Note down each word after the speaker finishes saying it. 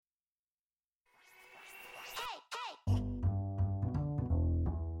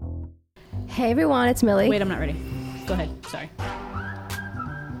Hey everyone, it's Millie. Wait, I'm not ready. Go ahead. Sorry.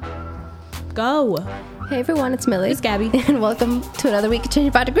 Go. Hey everyone, it's Millie. It's Gabby. And welcome to another week of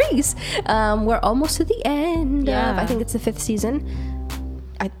Changing 5 Degrees. We're almost to the end of, I think it's the 5th season.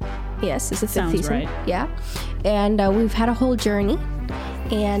 Yes, it's the 5th Sounds season. right. Yeah. And we've had a whole journey.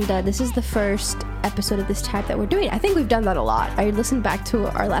 And this is the first episode of this type that we're doing. I think we've done that a lot. I listened back to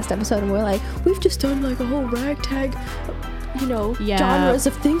our last episode and we're like, we've just done like a whole ragtag, genres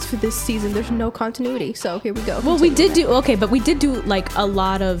of things for this season. There's no continuity. So here we go. Well, we did do like a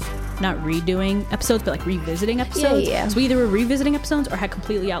lot of not redoing episodes, but like revisiting episodes. Yeah. So we either were revisiting episodes or had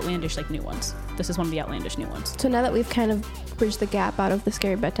completely outlandish like new ones. This is one of the outlandish new ones. So now that we've kind of bridged the gap out of the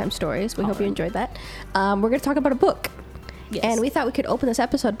scary bedtime stories, we hope you enjoyed that. We're going to talk about a book. Yes. And we thought we could open this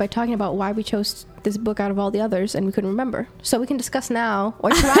episode by talking about why we chose this book out of all the others and we couldn't remember. So we can discuss now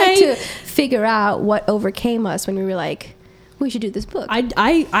or try to figure out what overcame us when we were like, we should do this book.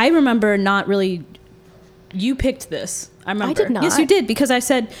 I remember not really. You picked this. I remember. I did not. Yes, you did, because I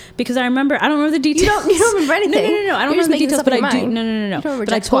remember. I don't remember the details. You don't remember anything. No. I don't remember the details, but I do. No. You don't remember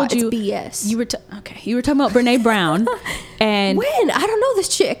but I told you. It's BS. You were talking about Brene Brown, and when? I don't know this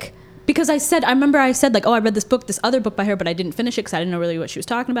chick. Because I remember I said like, oh, I read this other book by her, but I didn't finish it because I didn't know really what she was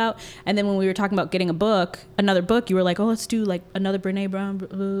talking about. And then when we were talking about getting another book, you were like, oh, let's do like another Brene Brown, blah,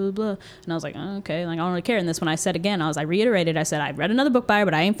 blah, blah. And I was like, oh, okay, like I don't really care. And this one I said again, I reiterated, I said, I read another book by her,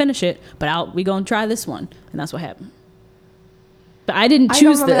 but I ain't finish it, but we go and try this one. And that's what happened. But I didn't choose this. I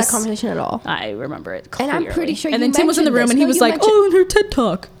don't remember that conversation at all. I remember it clearly. And I'm pretty sure and then Tim was in the room and he was like, oh, in her TED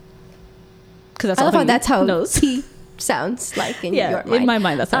Talk. Because that's how knows. He sounds like in your mind. In my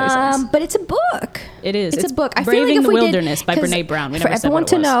mind, that's how he sounds. But it's a book. It is. It's a book. I Braving feel like if the we Wilderness by did, Brene Brown. We for never said everyone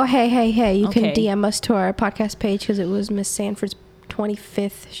what it was. to know, hey, you can Okay. DM us to our podcast page because it was Miss Sanford's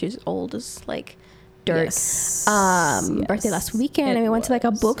 25th. She's old as like dirt. Yes. Birthday last weekend, and we went to like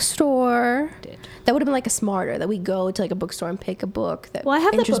a bookstore. Did. That would have been like a smarter that we go to like a bookstore and pick a book that Well, I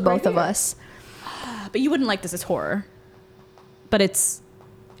have that interests book right both of here. us. But you wouldn't like this. It's horror. But it's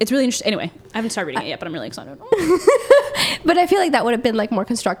really interesting. Anyway, I haven't started reading it yet, but I'm really excited. But I feel like that would have been like more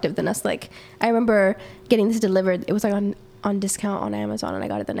constructive than us. Like I remember getting this delivered. It was like on discount on Amazon, and I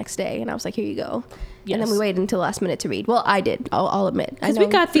got it the next day, and I was like, here you go. Yes. And then we waited until the last minute to read. Well, I did. I'll admit. Because we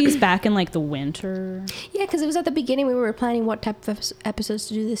got these back in like the winter. Yeah, because it was at the beginning. We were planning what type of episodes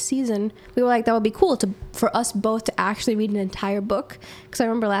to do this season. We were like, that would be cool for us both to actually read an entire book. Because I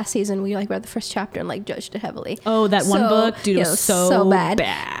remember last season we like read the first chapter and like judged it heavily. Oh, that one book, dude, it was so bad.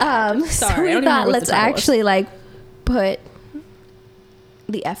 Sorry, so I we don't even thought remember what let's the title was. actually like put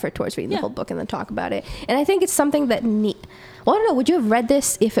the effort towards reading the Yeah. whole book and then talk about it. And I think it's something that well, I don't know. Would you have read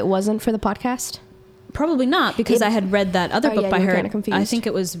this if it wasn't for the podcast? Probably not, because I had read that other book by you were her. kinda confused. I think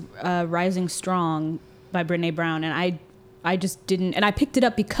it was Rising Strong by Brene Brown, and I just didn't. And I picked it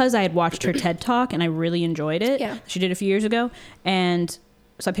up because I had watched her TED Talk, and I really enjoyed it. Yeah. She did a few years ago, and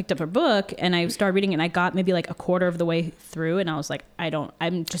so I picked up her book, and I started reading it, and I got maybe like a quarter of the way through, and I was like, I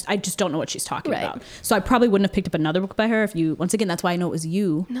just don't know what she's talking Right. about. So I probably wouldn't have picked up another book by her if you. Once again, that's why I know it was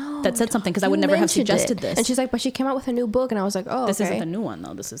you that said something, because I would You never have mentioned suggested it. this. And she's like, but she came out with a new book, and I was like, oh, This okay. isn't the new one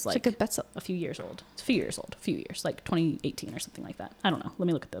though. This is like It's like a bestseller. a few years old. It's a few years, like 2018 or something like that. I don't know. Let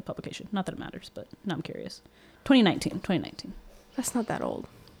me look at the publication. Not that it matters, but now I'm curious. 2019. That's not that old.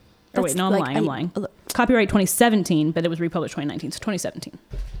 Or wait, no, I'm lying. Copyright 2017, but it was republished 2019, so 2017.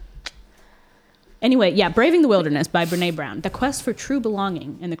 Anyway, yeah, Braving the Wilderness by Brene Brown. The quest for true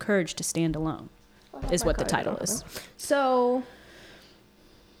belonging and the courage to stand alone is what the title is. So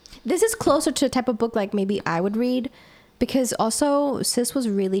this is closer to the type of book like maybe I would read, because also Sis was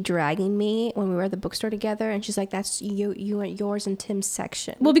really dragging me when we were at the bookstore together, and she's like, that's yours and Tim's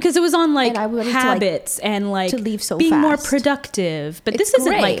section. Well, because it was on like And I wanted to, like, habits and like to leave so being more fast. productive. But It's this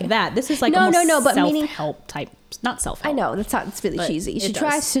isn't great. like that. This is like No, almost but meaning- self-help type. Not self-help. I know it's really But cheesy. it She does.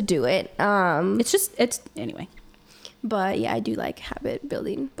 tries to do it. It's anyway. But yeah, I do like habit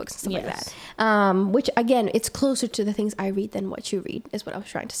building books and stuff like Yes. that. Which again, it's closer to the things I read than what you read, is what I was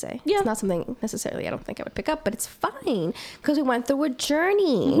trying to say. Yeah. It's not something necessarily I don't think I would pick up, but it's fine because we went through a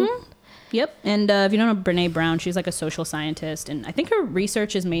journey. Mm-hmm. Yep. And if you don't know Brene Brown, she's like a social scientist, and I think her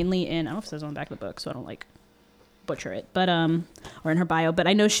research is mainly in, I don't know if it says on the back of the book, so I don't like butcher it, but or in her bio, but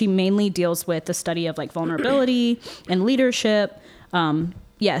I know she mainly deals with the study of like vulnerability and leadership.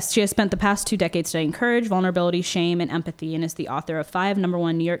 Yes, she has spent the past 2 decades studying courage, vulnerability, shame, and empathy, and is the author of 5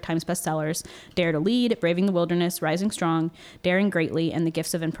 #1 New York Times bestsellers: Dare to Lead, Braving the Wilderness, Rising Strong, Daring Greatly, and The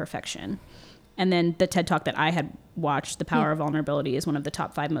Gifts of Imperfection. And then the TED Talk that I had watched, The Power of Vulnerability, is one of the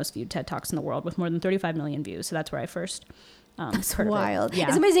top 5 most viewed TED Talks in the world with more than 35 million views. So that's where I first That's heard of it. wild. Yeah.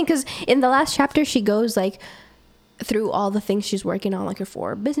 It's amazing because in the last chapter, she goes like, through all the things she's working on, like her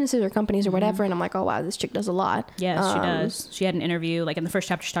 4 businesses or companies or whatever. And I'm like, oh wow, this chick does a lot. Yes, she does. She had an interview, like in the first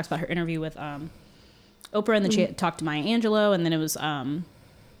chapter, she talks about her interview with Oprah, and then she talked to Maya Angelou, and then it was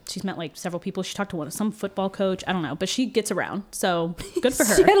she's met like several people. She talked to some football coach. I don't know, but she gets around, so good for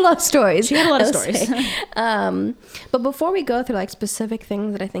her. She had a lot of stories. She had a lot of stories. But before we go through like specific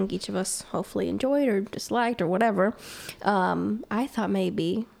things that I think each of us hopefully enjoyed or disliked or whatever, I thought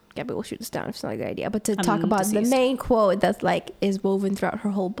maybe Gabby will shoot this down if it's not a good idea, but to talk about the main quote that like is woven throughout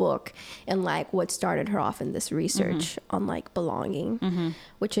her whole book and like what started her off in this research on like belonging,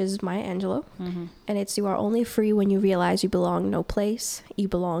 which is Maya Angelou. And it's, you are only free when you realize you belong no place. You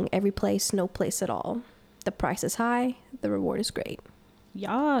belong every place, no place at all. The price is high, the reward is great.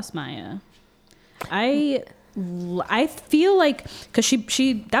 Yes, Maya. I feel like, because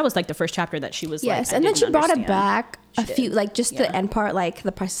she that was like the first chapter that she was yes, like, and then she brought it back She a few, did. like just the end part, like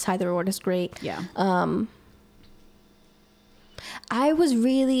the price is high, the reward is great. Yeah. I was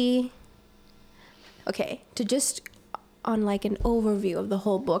really okay to just on like an overview of the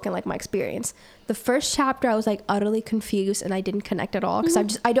whole book and like my experience. The first chapter I was like utterly confused and I didn't connect at all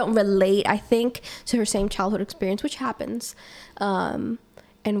because I don't relate, I think, to her same childhood experience, which happens.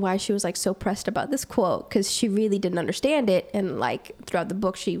 And why she was like so pressed about this quote, because she really didn't understand it, and like throughout the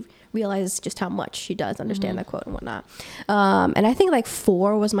book she realizes just how much she does understand that quote and whatnot. And I think like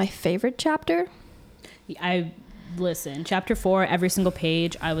 4 was my favorite chapter. Chapter 4, every single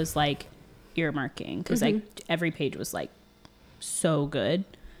page I was like earmarking because like every page was like so good.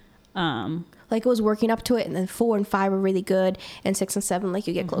 Like it was working up to it, and then 4 and 5 were really good, and 6 and 7 like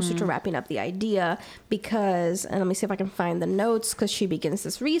you get closer to wrapping up the idea, because, and let me see if I can find the notes, because she begins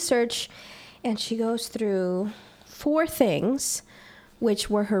this research and she goes through 4 things which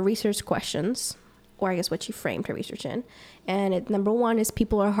were her research questions, or I guess what she framed her research in. And number 1 is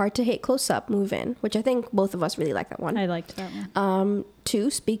people are hard to hate close up, move in, which I think both of us really like that one. I liked that one. 2,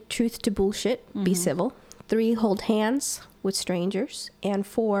 speak truth to bullshit, be civil. 3, hold hands with strangers. And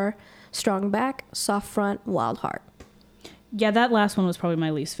 4, strong back, soft front, wild heart. Yeah, that last one was probably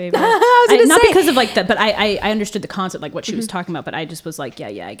my least favorite. Not because of like that, but I understood the concept, like what she was talking about, but I just was like,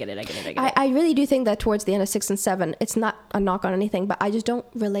 yeah, I get it. I really do think that towards the end of 6 and 7, it's not a knock on anything, but I just don't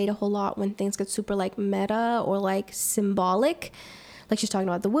relate a whole lot when things get super like meta or like symbolic. Like she's talking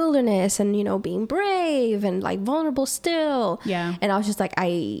about the wilderness and, you know, being brave and like vulnerable still. Yeah. And I was just like,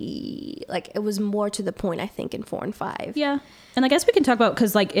 it was more to the point, I think, in 4 and 5. Yeah. And I guess we can talk about,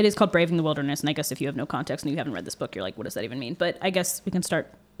 because like it is called Braving the Wilderness. And I guess if you have no context and you haven't read this book, you're like, what does that even mean? But I guess we can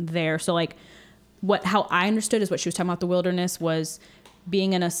start there. So like how I understood is what she was talking about the wilderness was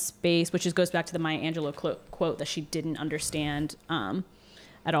being in a space, which goes back to the Maya Angelou quote that she didn't understand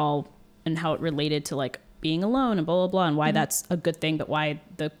at all, and how it related to like being alone and blah, blah, blah, and why that's a good thing, but why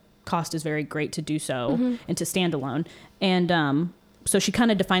the cost is very great to do so and to stand alone. And so she kind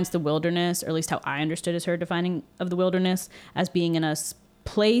of defines the wilderness, or at least how I understood as her defining of the wilderness, as being in a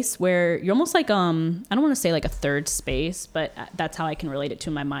place where you're almost like, I don't want to say like a third space, but that's how I can relate it to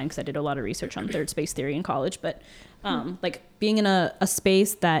in my mind, because I did a lot of research on third space theory in college. But like being in a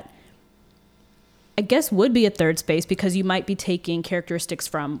space that I guess would be a third space, because you might be taking characteristics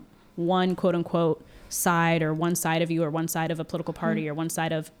from one quote unquote side, or one side of you, or one side of a political party, or one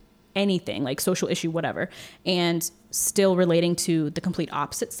side of anything, like social issue, whatever, and still relating to the complete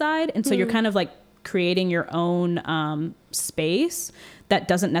opposite side. And so you're kind of like creating your own space that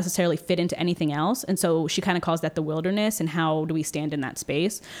doesn't necessarily fit into anything else. And so she kind of calls that the wilderness, and how do we stand in that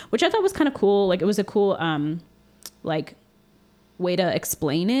space, which I thought was kind of cool. Like it was a cool like way to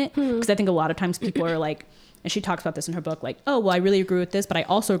explain it, because I think a lot of times people are like, and she talks about this in her book, like, oh, well, I really agree with this, but I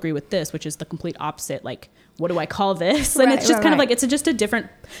also agree with this, which is the complete opposite. Like, what do I call this? And it's just kind of like, it's just a different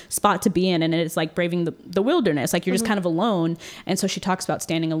spot to be in. And it's like braving the wilderness. Like you're just kind of alone. And so she talks about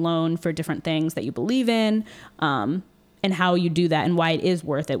standing alone for different things that you believe in, and how you do that and why it is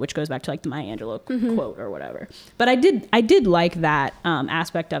worth it, which goes back to like the Maya Angelou quote or whatever. But I did like that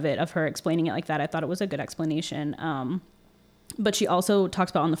aspect of it, of her explaining it like that. I thought it was a good explanation. But she also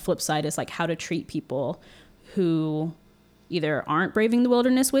talks about on the flip side is like how to treat people who either aren't braving the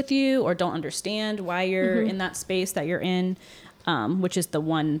wilderness with you, or don't understand why you're in that space that you're in, which is the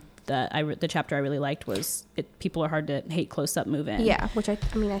one that the chapter I really liked was people are hard to hate close up, move in. Yeah, which I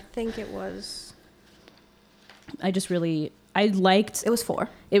think it was. I liked. It was 4.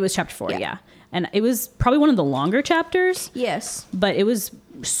 It was chapter 4, yeah. And it was probably one of the longer chapters. Yes. But it was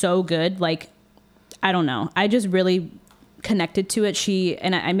so good. Like, I don't know. I just really connected to it.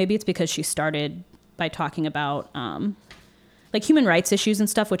 Maybe it's because she started by talking about like human rights issues and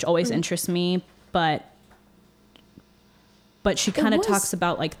stuff, which always interests me, but she kind of talks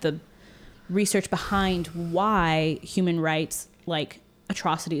about like the research behind why human rights like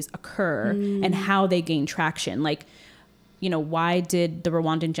atrocities occur and how they gain traction. Like, you know, why did the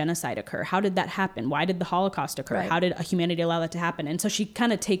Rwandan genocide occur? How did that happen? Why did the Holocaust occur? Right. How did humanity allow that to happen? And so she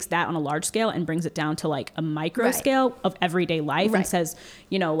kind of takes that on a large scale and brings it down to like a micro scale of everyday life and says,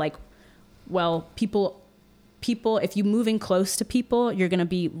 you know, like, well, people, if you move in close to people, you're going to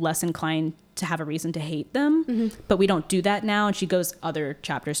be less inclined to have a reason to hate them. But we don't do that now. And she goes other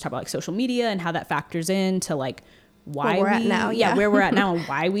chapters talk about like social media and how that factors into like why where we're at now. Yeah. where we're at now and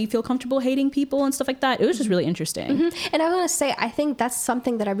why we feel comfortable hating people and stuff like that. It was just really interesting. And I want to say, I think that's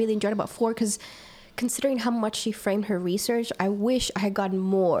something that I really enjoyed about Ford, because considering how much she framed her research, I wish I had gotten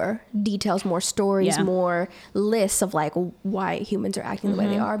more details, more stories, more lists of like why humans are acting the way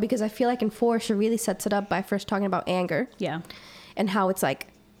they are. Because I feel like in 4, she really sets it up by first talking about anger. Yeah. And how it's like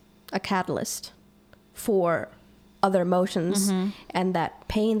a catalyst for other emotions, and that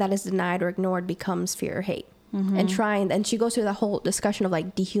pain that is denied or ignored becomes fear or hate. And she goes through the whole discussion of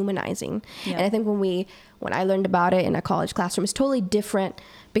like dehumanizing. And I think when I learned about it in a college classroom, it's totally different,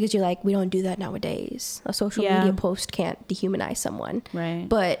 because you're like, we don't do that nowadays. A social media post can't dehumanize someone. Right.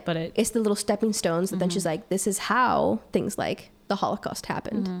 But it's the little stepping stones that then she's like, this is how things like the Holocaust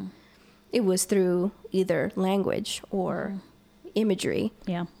happened. It was through either language or imagery.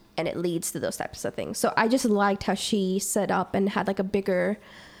 Yeah. And it leads to those types of things. So I just liked how she set up and had like a bigger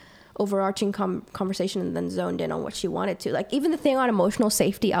overarching conversation and then zoned in on what she wanted to. Like even the thing on emotional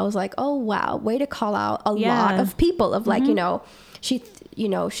safety, I was like, oh wow, way to call out a lot of people of like, you know,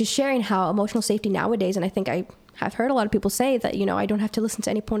 she's sharing how emotional safety nowadays, and I think I've heard a lot of people say that, you know, I don't have to listen to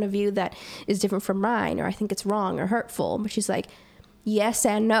any point of view that is different from mine, or I think it's wrong or hurtful. But she's like, yes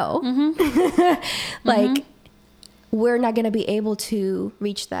and no. Like we're not going to be able to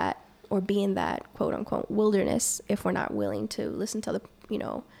reach that or be in that quote unquote wilderness if we're not willing to listen to the, you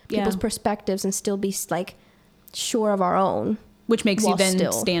know, people's perspectives and still be like sure of our own, which makes you then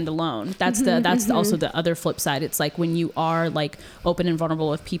stand alone. That's also the other flip side. It's like when you are like open and vulnerable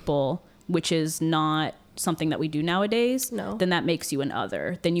with people, which is not something that we do nowadays, then that makes you an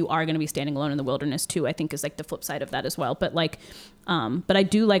other. Then you are going to be standing alone in the wilderness too, I think is like the flip side of that as well. But like, but I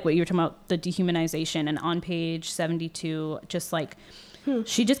do like what you were talking about, the dehumanization. And on page 72, just like,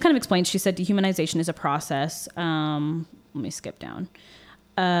 she just kind of explained, she said dehumanization is a process. Let me skip down.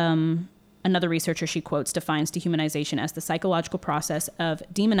 Another researcher she quotes defines dehumanization as the psychological process of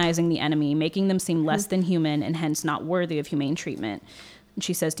demonizing the enemy, making them seem less than human and hence not worthy of humane treatment. And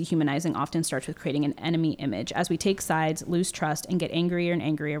she says dehumanizing often starts with creating an enemy image. As we take sides, lose trust, and get angrier and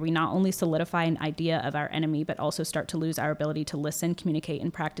angrier, we not only solidify an idea of our enemy, but also start to lose our ability to listen, communicate,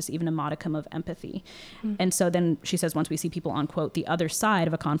 and practice even a modicum of empathy. And so then she says once we see people on, quote, the other side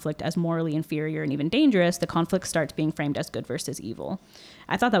of a conflict as morally inferior and even dangerous, the conflict starts being framed as good versus evil.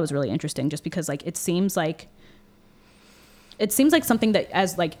 I thought that was really interesting just because like it seems like something that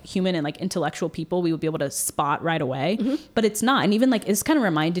as like human and like intellectual people we would be able to spot right away, but it's not. And even like it's kind of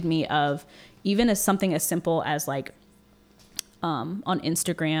reminded me of even as something as simple as like on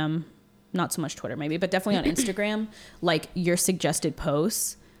Instagram, not so much Twitter maybe, but definitely on Instagram, like your suggested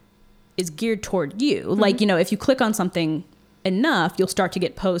posts is geared toward you. Like, you know, if you click on something enough, you'll start to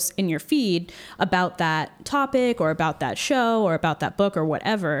get posts in your feed about that topic or about that show or about that book or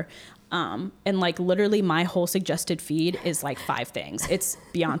whatever. And like literally my whole suggested feed is like 5 things. It's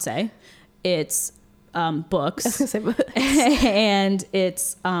Beyonce, it's books, and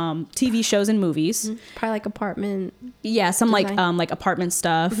it's TV shows and movies. Probably like apartment. Yeah, some design. like apartment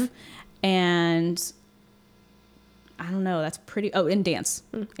stuff, and I don't know. That's pretty. Oh, and dance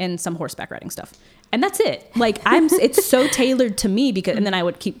and some horseback riding stuff. And that's it. Like it's so tailored to me because, and then I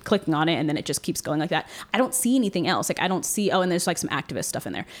would keep clicking on it and then it just keeps going like that. I don't see anything else. Like I don't see, and there's like some activist stuff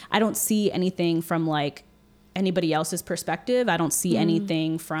in there. I don't see anything from like anybody else's perspective. I don't see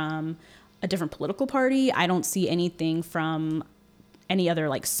anything from a different political party. I don't see anything from any other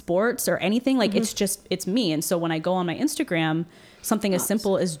like sports or anything. Like it's me. And so when I go on my Instagram, something as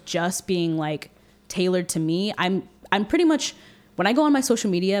simple as just being like tailored to me, I'm pretty much, when I go on my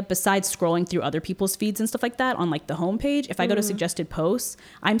social media, besides scrolling through other people's feeds and stuff like that on like the homepage, if I go to suggested posts,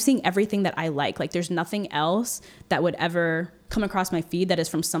 I'm seeing everything that I like. Like there's nothing else that would ever come across my feed that is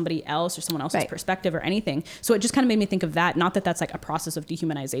from somebody else or someone else's perspective or anything. So it just kind of made me think of that. Not that that's like a process of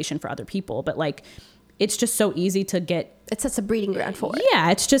dehumanization for other people, but like it's just so easy to get. It sets a breeding ground for it.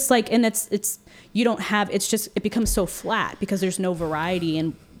 Yeah, it's just like, and it's you don't have, it's just, it becomes so flat because there's no variety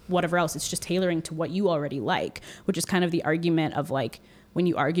and whatever else. It's just tailoring to what you already like, which is kind of the argument of like when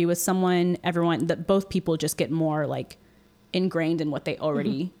you argue with someone, both people just get more like ingrained in what they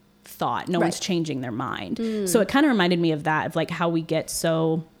already thought. No one's changing their mind. So it kind of reminded me of that, of like how we get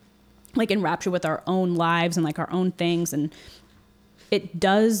so like enraptured with our own lives and like our own things, and it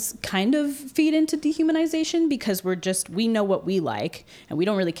does kind of feed into dehumanization because we know what we like and we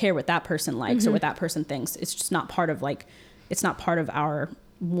don't really care what that person likes or what that person thinks. It's just not part of our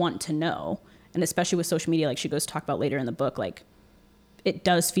want to know. And especially with social media, like she goes to talk about later in the book, like it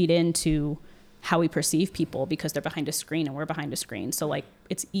does feed into how we perceive people because they're behind a screen and we're behind a screen. So like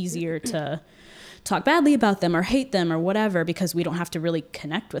it's easier to talk badly about them or hate them or whatever because we don't have to really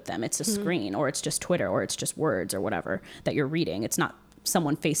connect with them. It's a screen, or it's just Twitter, or it's just words or whatever that you're reading. It's not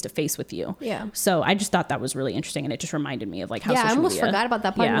someone face to face with you. Yeah. So I just thought that was really interesting, and it just reminded me of like how social I almost media, forgot about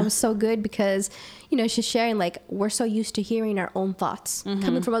that part. Yeah. And it was so good because, you know, she's sharing like we're so used to hearing our own thoughts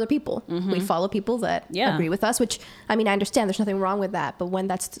coming from other people. We follow people that agree with us, which I mean I understand there's nothing wrong with that, but when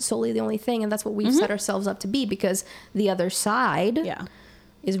that's solely the only thing, and that's what we've set ourselves up to be, because the other side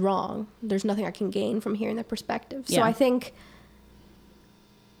is wrong. There's nothing I can gain from hearing their perspective. So I think,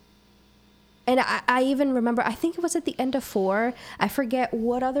 and I even remember, I think it was at the end of 4, I forget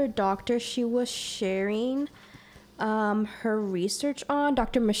what other doctor she was sharing her research on,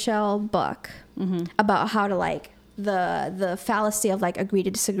 Dr. Michelle Buck, about how to like the fallacy of like agree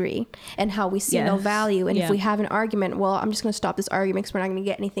to disagree, and how we see no value, and if we have an argument, well, I'm just going to stop this argument because we're not going to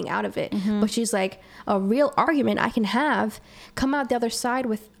get anything out of it. But she's like, a real argument I can come out the other side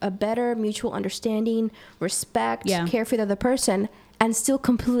with a better mutual understanding, respect, care for the other person, and still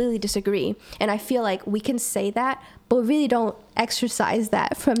completely disagree. And I feel like we can say that, but we really don't exercise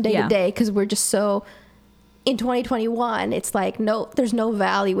that from day to day because we're just so, in 2021, it's like, no, there's no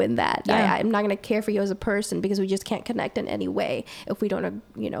value in that. I'm not going to care for you as a person because we just can't connect in any way if we don't,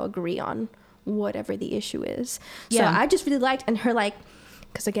 agree on whatever the issue is. So I just really liked, and her like,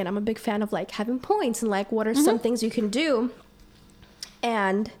 because again, I'm a big fan of like having points and like what are some things you can do.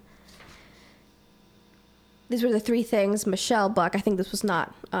 And these were the 3 things Michelle Buck, I think this was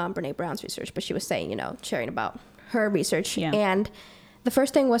not Brene Brown's research, but she was saying, sharing about her research. And the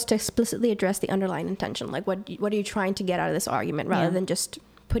first thing was to explicitly address the underlying intention. Like, what are you trying to get out of this argument, rather than just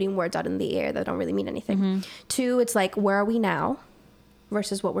putting words out in the air that don't really mean anything. 2, it's like, where are we now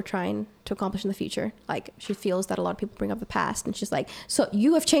versus what we're trying to accomplish in the future. Like, she feels that a lot of people bring up the past, and she's like, so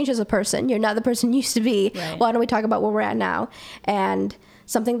you have changed as a person. You're not the person you used to be. Right. Why don't we talk about where we're at now? And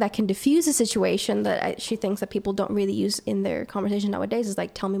something that can diffuse a situation that she thinks that people don't really use in their conversation nowadays is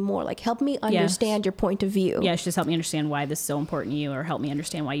like, tell me more, like help me understand your point of view. Yeah, just help me understand why this is so important to you, or help me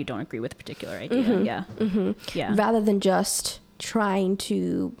understand why you don't agree with a particular idea. Yeah. Rather than just trying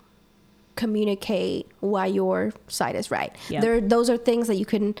to communicate why your side is right. Those are things that you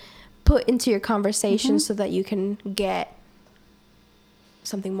can put into your conversation so that you can get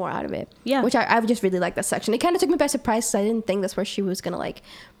something more out of it. Which I just really like that section. It kind of took me by surprise because I didn't think that's where she was gonna like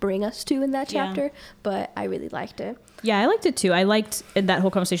bring us to in that chapter, but I really liked it. I liked it too. I liked in that whole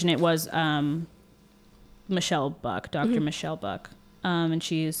conversation. It was Michelle Buck, Dr. Michelle Buck, and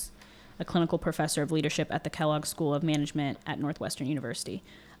she's a clinical professor of leadership at the Kellogg School of Management at Northwestern University.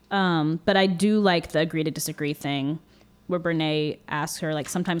 But I do like the agree to disagree thing, where Brene asks her, like,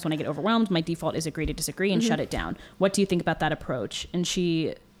 sometimes when I get overwhelmed, my default is agree to disagree and shut it down. What do you think about that approach? And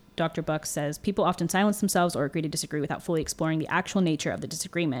Dr. Buck says, people often silence themselves or agree to disagree without fully exploring the actual nature of the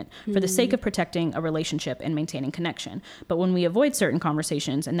disagreement for the sake of protecting a relationship and maintaining connection. But when we avoid certain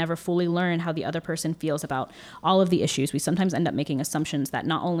conversations and never fully learn how the other person feels about all of the issues, we sometimes end up making assumptions that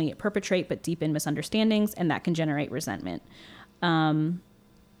not only perpetrate but deepen misunderstandings, and that can generate resentment.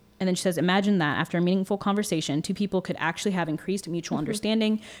 And then she says, imagine that after a meaningful conversation, 2 people could actually have increased mutual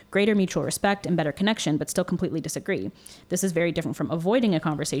understanding, greater mutual respect, and better connection, but still completely disagree. This is very different from avoiding a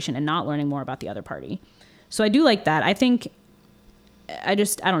conversation and not learning more about the other party. So I do like that. I think, I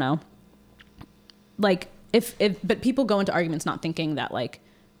don't know. Like, but people go into arguments not thinking that, like,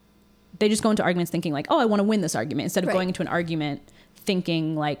 they just go into arguments thinking, like, oh, I want to win this argument, instead of going into an argument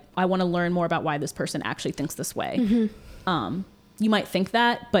thinking, like, I want to learn more about why this person actually thinks this way. You might think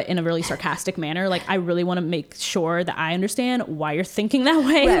that, but in a really sarcastic manner. Like, I really want to make sure that I understand why you're thinking that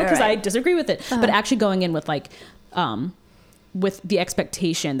way, because I disagree with it. But actually going in with like, with the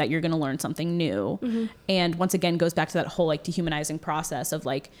expectation that you're going to learn something new. And once again, goes back to that whole like dehumanizing process of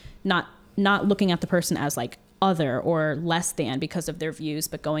like not looking at the person as like other or less than because of their views,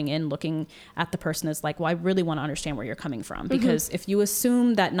 but going in looking at the person as like, well, I really want to understand where you're coming from. Because if you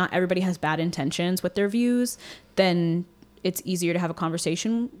assume that not everybody has bad intentions with their views, then it's easier to have a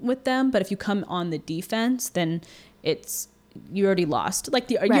conversation with them. But if you come on the defense, then you already lost. Like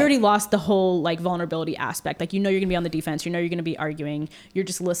you already lost the whole like vulnerability aspect. Like, you're gonna be on the defense. You're gonna be arguing. You're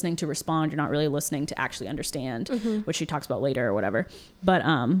just listening to respond. You're not really listening to actually understand, which she talks about later or whatever. But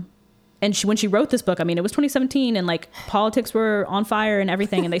and when she wrote this book, I mean, it was 2017 and like politics were on fire and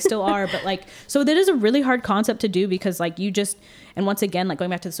everything, and they still are. But like, so that is a really hard concept to do, because like and once again, like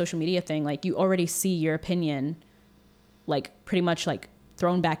going back to the social media thing, like you already see your opinion like pretty much like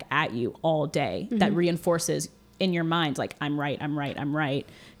thrown back at you all day. That reinforces in your mind, like, I'm right,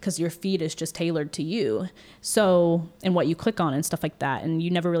 because your feed is just tailored to you. So, and what you click on and stuff like that. And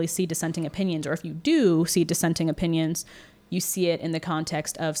you never really see dissenting opinions, or if you do see dissenting opinions, you see it in the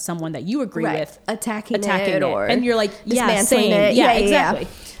context of someone that you agree with attacking it, or and you're like, yeah, same. It. Yeah, exactly.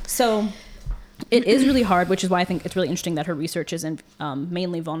 So it is really hard, which is why I think it's really interesting that her research is in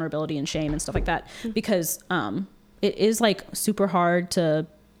mainly vulnerability and shame and stuff like that, because it is like super hard to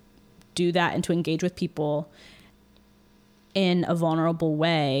do that and to engage with people in a vulnerable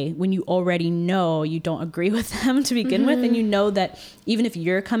way when you already know you don't agree with them to begin with, and you know that even if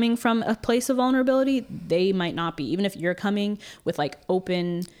you're coming from a place of vulnerability, they might not be. Even if you're coming with like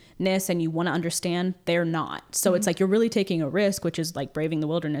openness and you want to understand, they're not. So it's like you're really taking a risk, which is like braving the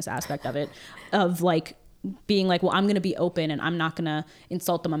wilderness aspect of it, of like being like, well, I'm going to be open and I'm not going to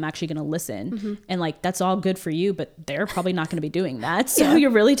insult them. I'm actually going to listen. And like, that's all good for you, but they're probably not going to be doing that. So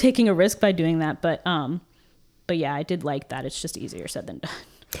you're really taking a risk by doing that. But yeah, I did like that. It's just easier said than done.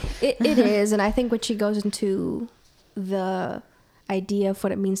 It is. And I think when she goes into the idea of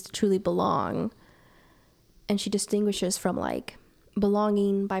what it means to truly belong, and she distinguishes from like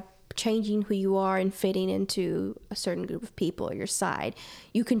belonging by changing who you are and fitting into a certain group of people or your side.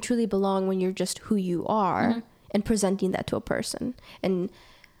 You can truly belong when you're just who you are and presenting that to a person. And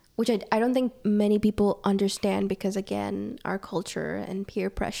which I don't think many people understand, because again, our culture and peer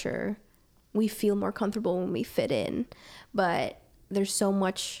pressure, we feel more comfortable when we fit in, but there's so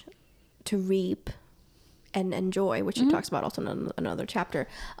much to reap and enjoy, which she talks about also in another chapter,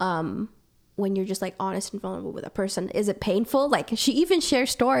 when you're just like honest and vulnerable with a person. Is it painful? Like, she even shares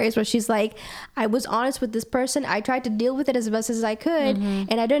stories where she's like, I was honest with this person, I tried to deal with it as best as I could,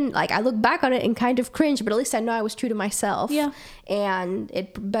 and I didn't, like, I look back on it and kind of cringe, but at least I know I was true to myself. And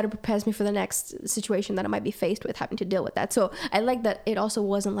it better prepares me for the next situation that I might be faced with, having to deal with that. So I like that it also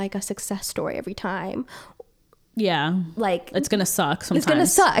wasn't like a success story every time. Like, it's gonna suck sometimes. It's gonna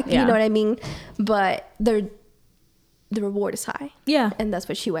suck, you know what I mean? But the reward is high. And that's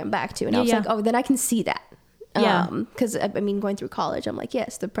what she went back to. And I was like, oh, then I can see that. Because I mean, going through college, I'm like,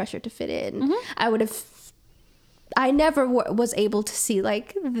 yes, the pressure to fit in. I never was able to see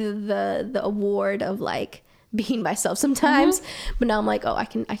like the award of like being myself sometimes, but now I'm like, oh, I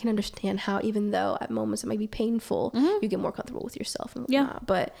can understand how, even though at moments it might be painful, you get more comfortable with yourself and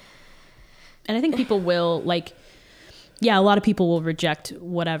whatnot. And I think people will like, a lot of people will reject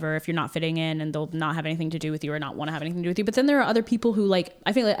whatever if you're not fitting in, and they'll not have anything to do with you or not want to have anything to do with you. But then there are other people who like,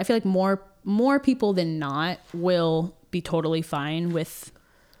 I feel like more people than not will be totally fine with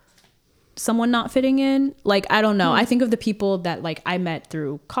someone not fitting in. Like, I don't know. I think of the people that like I met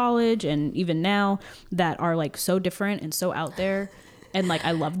through college and even now that are like so different and so out there, and like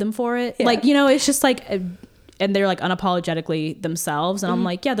I love them for it. Like, you know, it's just like, and they're like unapologetically themselves. And I'm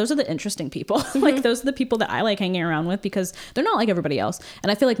like, yeah, those are the interesting people. Like, those are the people that I like hanging around with, because they're not like everybody else.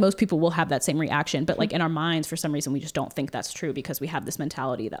 And I feel like most people will have that same reaction, but like in our minds, for some reason, we just don't think that's true, because we have this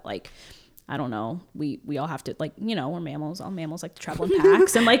mentality that like, I don't know, we all have to, like, you know, we're mammals. All mammals like to travel in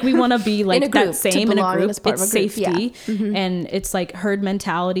packs, and like we want to be like that same in a group. It's safety, and it's like herd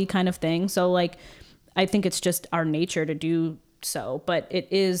mentality kind of thing. So like, I think it's just our nature to do so, but it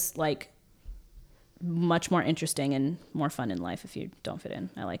is like much more interesting and more fun in life if you don't fit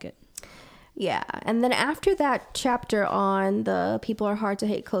in. I like it. Yeah. And then after that chapter on the people are hard to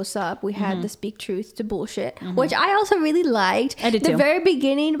hate close up, we had the speak truth to bullshit, which I also really liked. I did too. The very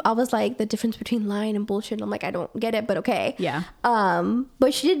beginning, I was like, the difference between lying and bullshit. I'm like, I don't get it, but okay. Yeah.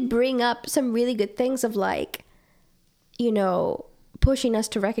 But she did bring up some really good things of like, you know, pushing us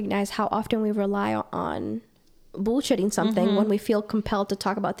to recognize how often we rely on bullshitting something when we feel compelled to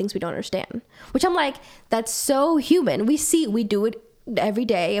talk about things we don't understand, which I'm like, that's so human. We do it every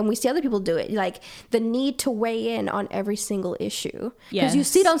day, and we see other people do it, like the need to weigh in on every single issue, because you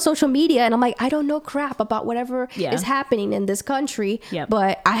see it on social media, and I'm like, I don't know crap about whatever is happening in this country,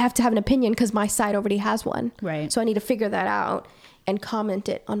 but I have to have an opinion because my side already has one, right? So I need to figure that out and comment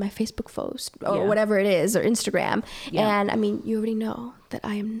it on my Facebook post or whatever it is, or Instagram. And I mean, you already know that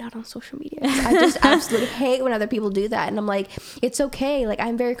I am not on social media. I just absolutely hate when other people do that. And I'm like, it's okay. Like,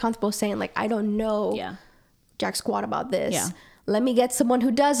 I'm very comfortable saying like, I don't know jack squat about this. Let me get someone who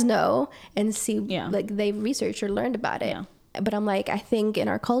does know and see like they've researched or learned about it. But I'm like, I think in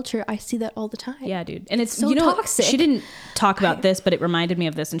our culture, I see that all the time. Yeah, dude. And it's so you know, toxic. She didn't talk about this, but it reminded me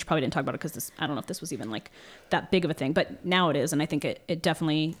of this, and she probably didn't talk about it because I don't know if this was even like that big of a thing, but now it is. And I think it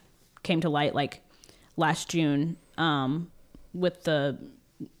definitely came to light like last June with the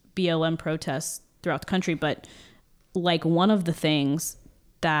BLM protests throughout the country. But like one of the things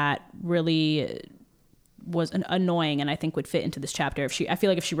that really was annoying and I think would fit into this chapter, I feel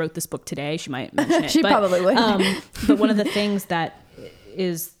like if she wrote this book today, she might mention it. She probably would. But one of the things that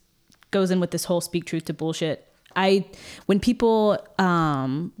goes in with this whole speak truth to bullshit, when people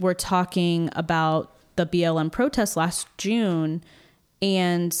were talking about the BLM protests last June,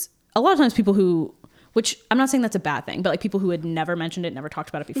 and a lot of times people who, which I'm not saying that's a bad thing, but like people who had never mentioned it, never talked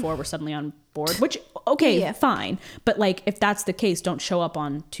about it before, were suddenly on board, which, okay, yeah, fine. But like, if that's the case, don't show up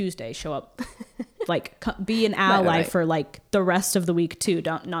on Tuesday, show up, like be an ally right. for like the rest of the week too.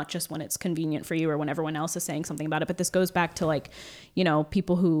 Not just when it's convenient for you or when everyone else is saying something about it. But this goes back to like, you know,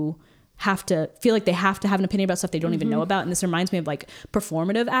 people who have to feel like they have to have an opinion about stuff they don't even know about. And this reminds me of like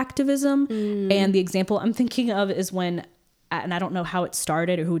performative activism. And the example I'm thinking of is when, and I don't know how it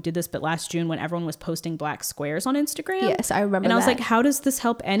started or who did this, but last June when everyone was posting black squares on Instagram. Yes, I remember. And I was like, how does this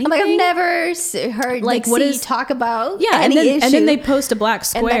help anything? I'm like, I've never heard like what is talk about and then they post a black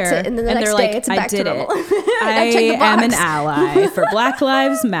square and then the next they're day like, it's back I did to it. I am an ally for Black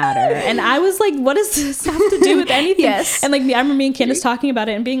Lives Matter. And I was like, what does this have to do with anything? Yes. And like I remember me and Candace talking about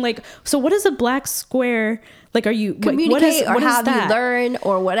it and being like, so what is a black square? Like, are you communicate what or have you learn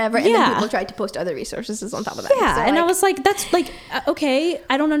or whatever? And yeah. then people tried to post other resources on top of that. Yeah, so and like, I was like, that's like okay,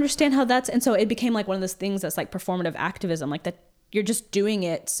 I don't understand how that's. And so it became like one of those things that's like performative activism, like that you're just doing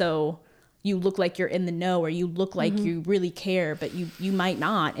it so you look like you're in the know or you look like you really care, but you might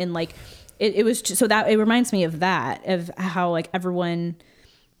not. And like it was just, so that it reminds me of that, of how like everyone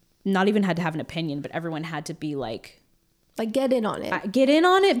not even had to have an opinion, but everyone had to be like get in on it,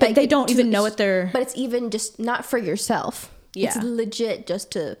 but like, they don't even know what they're. But it's even just not for yourself. Yeah, it's legit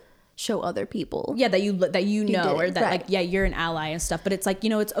just to show other people. Yeah, that you know, or that right. like, yeah, you're an ally and stuff. But it's like, you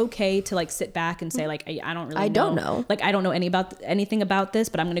know, it's okay to like sit back and say like, I don't really. I don't know. Like, I don't know anything about this,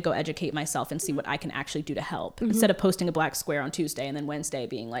 but I'm gonna go educate myself and see what I can actually do to help. Instead of posting a black square on Tuesday and then Wednesday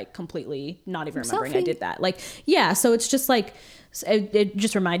being like completely not even remembering I did that. Like, yeah, so it's just like it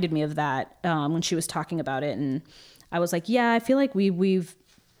just reminded me of that when she was talking about it. And I was like, yeah, I feel like we've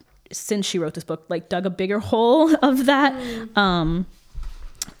since she wrote this book, like dug a bigger hole of that.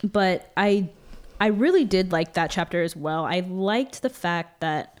 But I really did like that chapter as well. I liked the fact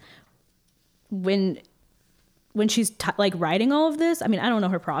that when she's like writing all of this, I mean, I don't know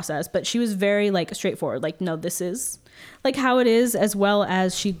her process, but she was very like straightforward. Like, no, this is like how it is, as well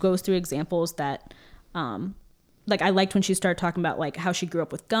as she goes through examples that, like I liked when she started talking about like how she grew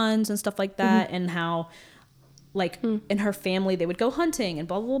up with guns and stuff like that, and how like in her family they would go hunting and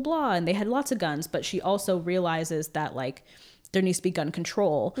blah blah blah and they had lots of guns, but she also realizes that like there needs to be gun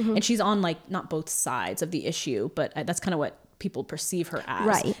control, and she's on like not both sides of the issue, but that's kind of what people perceive her as,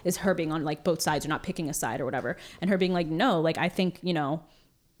 right, is her being on like both sides or not picking a side or whatever, and her being like, no, like I think, you know,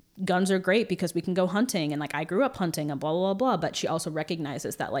 guns are great because we can go hunting, and like I grew up hunting and blah blah blah, but she also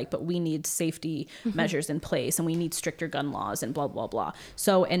recognizes that like, but we need safety measures in place and we need stricter gun laws and blah blah blah.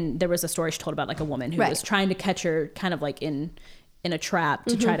 So, and there was a story she told about like a woman who was trying to catch her kind of like in a trap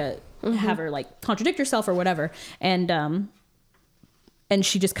to try to have her like contradict herself or whatever, and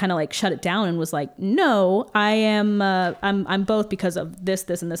she just kind of like shut it down and was like, no, I am I'm both because of this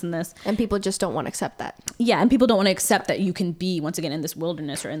and this and this. And people just don't want to accept that. Yeah, and people don't want to accept that you can be, once again, in this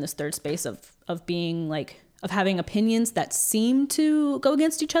wilderness or in this third space of being like, of having opinions that seem to go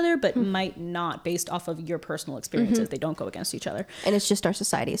against each other, but might not, based off of your personal experiences. They don't go against each other. And it's just our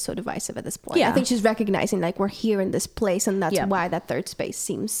society is so divisive at this point. Yeah. I think she's recognizing like we're here in this place, and that's why that third space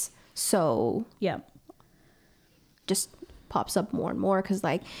seems so just pops up more and more, because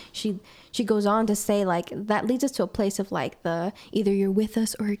like she goes on to say like that leads us to a place of like the either you're with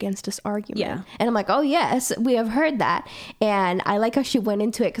us or against us argument. And I'm like, oh yes, we have heard that. And I like how she went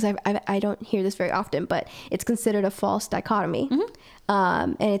into it, because I don't hear this very often, but it's considered a false dichotomy.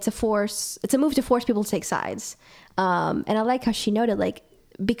 And it's a move to force people to take sides. And I like how she noted like,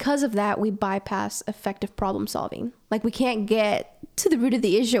 because of that, we bypass effective problem solving. Like we can't get to the root of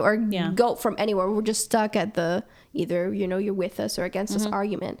the issue or go from anywhere. We're just stuck at the either, you know, you're with us or against us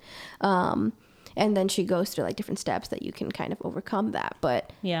argument. And then she goes through like different steps that you can kind of overcome that.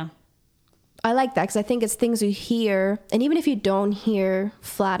 But I like that, because I think it's things you hear, and even if you don't hear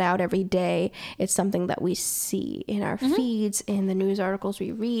flat out every day, it's something that we see in our feeds, in the news articles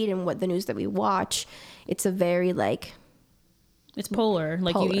we read, and what the news that we watch. It's a very like, it's polar.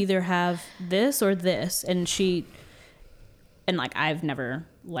 Like you either have this or this, and like I've never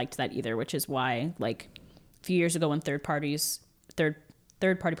liked that either, which is why like a few years ago when third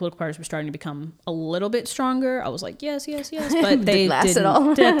third-party political parties were starting to become a little bit stronger, I was like, yes, but they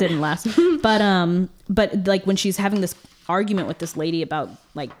didn't last. But like when she's having this argument with this lady about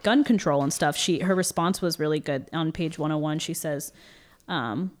like gun control and stuff, her response was really good. On page 101, she says,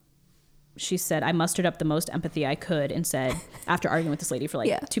 I mustered up the most empathy I could and said, after arguing with this lady for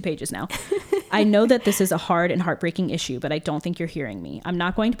like 2 pages now, I know that this is a hard and heartbreaking issue, but I don't think you're hearing me. I'm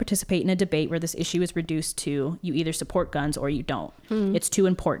not going to participate in a debate where this issue is reduced to you either support guns or you don't. It's too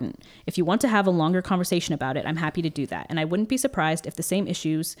important. If you want to have a longer conversation about it, I'm happy to do that. And I wouldn't be surprised if the same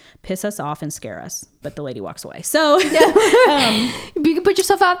issues piss us off and scare us. But the lady walks away. So you can put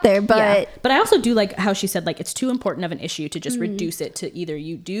yourself out there, but... Yeah. But I also do like how she said, like, it's too important of an issue to just reduce it to either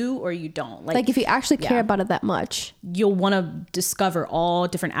you do or you don't. Like if you actually care about it that much, you'll want to discover all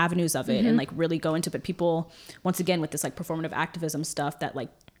different avenues of it and like really go into it. But people, once again, with this like performative activism stuff that like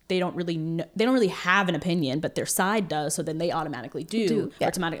they don't really have an opinion, but their side does, so then they automatically do. Or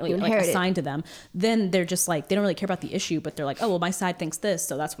automatically like assigned to them. Then they're just like, they don't really care about the issue, but they're like, oh well, my side thinks this,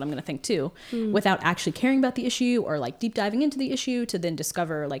 so that's what I'm going to think too, without actually caring about the issue or like deep diving into the issue to then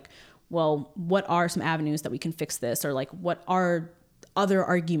discover like, well, what are some avenues that we can fix this, or like what are other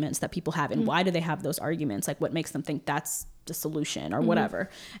arguments that people have and why do they have those arguments, like what makes them think that's the solution or whatever.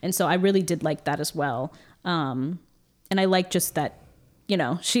 And so I really did like that as well. And I like just that, you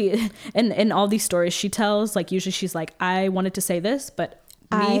know, she and all these stories she tells, like usually she's like, I wanted to say this, but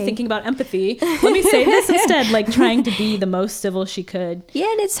me thinking about empathy, let me say this instead, like trying to be the most civil she could.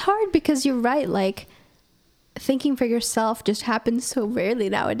 Yeah, and it's hard because you're right, like thinking for yourself just happens so rarely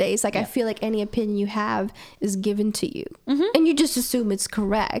nowadays. Like I feel like any opinion you have is given to you and you just assume it's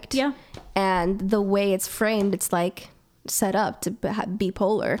correct. Yeah. And the way it's framed, it's like set up to be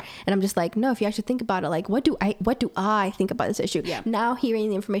polar. And I'm just like, no, if you actually think about it, like what do I think about this issue? Yeah. Now hearing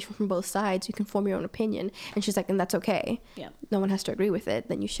the information from both sides, you can form your own opinion. And she's like, and that's okay. Yeah. No one has to agree with it.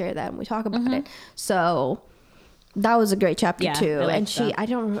 Then you share that and we talk about it. So that was a great chapter too. And I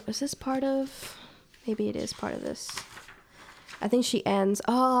don't remember, is this part of... Maybe it is part of this. I think she ends,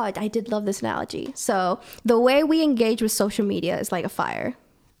 I did love this analogy. So the way we engage with social media is like a fire.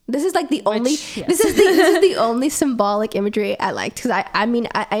 This is like the only, this is the only symbolic imagery I liked. Because I mean,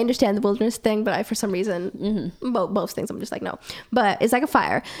 I understand the wilderness thing, but for some reason, both things, I'm just like, no. But it's like a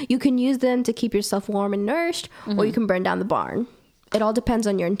fire. You can use them to keep yourself warm and nourished, or you can burn down the barn. It all depends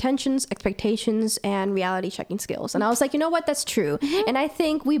on your intentions, expectations, and reality checking skills. And I was like, you know what? That's true. And I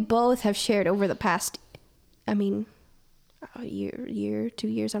think we both have shared over the past, I mean, a year, 2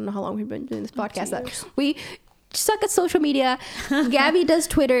 years. I don't know how long we've been doing this podcast. That we suck at social media. Gabby does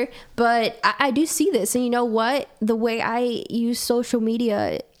Twitter, but I do see this. And you know what? The way I use social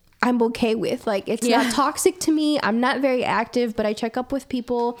media, I'm okay with. Like, it's not toxic to me. I'm not very active, but I check up with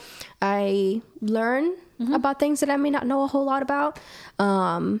people. I learn about things that I may not know a whole lot about.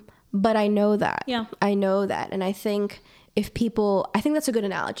 But I know that. Yeah. I know that. And I think I think that's a good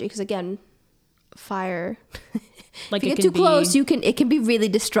analogy because again, fire, like if you get too close, it can be really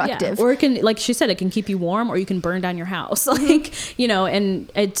destructive. Yeah. Or it can, like she said, it can keep you warm or you can burn down your house. Like, you know, and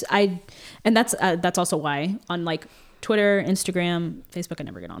that's also why on like Twitter, Instagram, Facebook, I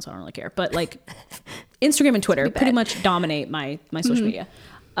never get on, so I don't really care. But like Instagram and Twitter pretty much dominate my social media.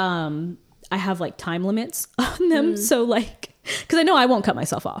 I have like time limits on them. So like, because I know I won't cut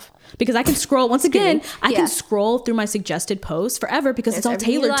myself off because I can scroll once again. I can scroll through my suggested posts forever because it's all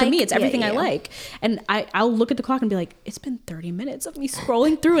tailored to me. It's everything I like. And I'll look at the clock and be like, it's been 30 minutes of me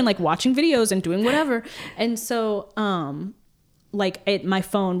scrolling through and like watching videos and doing whatever. And so, like my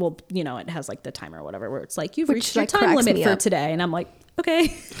phone will, you know, it has like the timer or whatever where it's like, you've reached your time limit for today. And I'm like,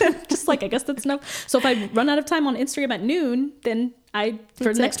 okay, just like, I guess that's enough. So if I run out of time on Instagram at noon, then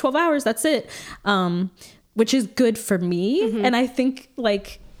for the next 12 hours, that's it. Which is good for me. And I think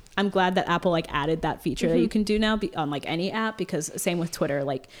like, I'm glad that Apple like added that feature that you can do now on like any app, because same with Twitter,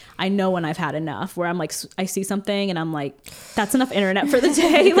 like I know when I've had enough where I'm like, I see something and I'm like, that's enough internet for the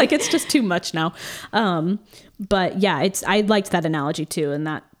day. Like it's just too much now. But yeah, I liked that analogy too. And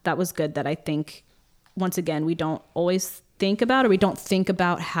that was good. That I think once again, we don't always think about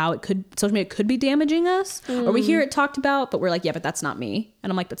how social media could be damaging us, or we hear it talked about, but we're like, yeah, but that's not me.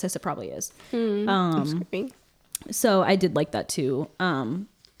 And I'm like, but sis, it probably is. So I did like that too.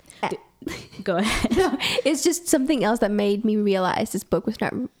 Go ahead. No, it's just something else that made me realize this book was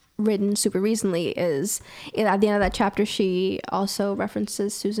not written super recently is at the end of that chapter she also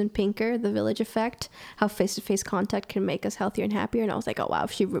references Susan Pinker, The Village Effect, how face-to-face contact can make us healthier and happier. And I was like, oh wow,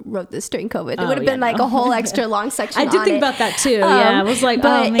 if she wrote this during COVID, it would have been like a whole extra long section. I did think about that too. I was like,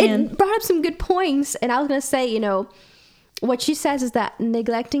 but oh man, it brought up some good points. And I was gonna say, you know, what she says is that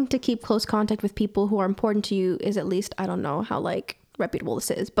neglecting to keep close contact with people who are important to you is, at least, I don't know how like reputable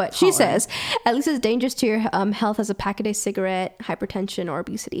this is, but she says, at least as dangerous to your health as a pack-a-day cigarette, hypertension, or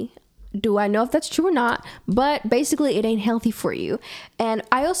obesity. Do I know if that's true or not? But basically, it ain't healthy for you. And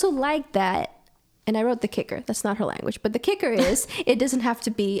I also like that, and I wrote the kicker. That's not her language. But the kicker is, it doesn't have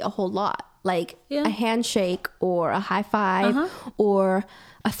to be a whole lot. Like a handshake or a high five or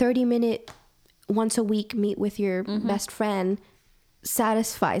a 30-minute once a week meet with your best friend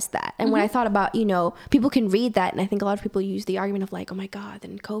satisfies that. And when I thought about, you know, people can read that, and I think a lot of people use the argument of like, oh my God,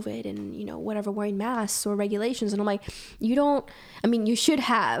 and COVID and, you know, whatever, wearing masks or regulations. And I'm like, you should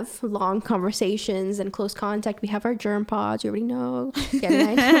have long conversations and close contact. We have our germ pods, you already know.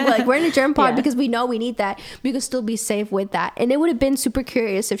 Like, we're in a germ pod because we know we need that. We could still be safe with that. And it would have been super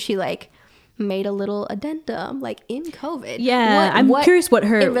curious if she like made a little addendum like in COVID. I'm curious what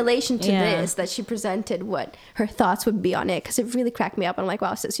her in relation to this that she presented, what her thoughts would be on it, because it really cracked me up. I'm like,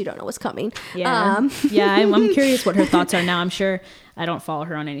 wow, sis, you don't know what's coming. I'm curious what her thoughts are now. I'm sure I don't follow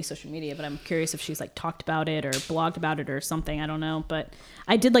her on any social media, but I'm curious if she's like talked about it or blogged about it or something. I don't know, but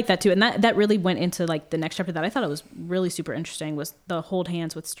I did like that too. And that really went into like the next chapter that I thought it was really super interesting, was the hold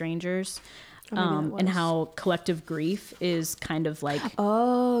hands with strangers. And how collective grief is kind of like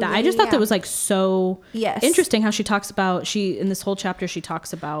I just thought that was like so interesting, how she talks about, in this whole chapter she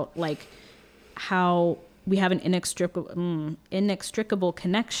talks about like how we have an inextricable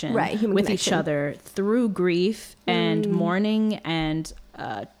connection with each other through grief and mourning and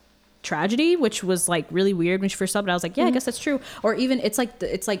tragedy, which was like really weird when she first saw it. But I was like, I guess that's true. Or even it's like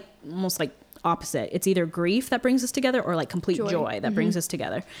almost like opposite. It's either grief that brings us together or like complete joy that brings us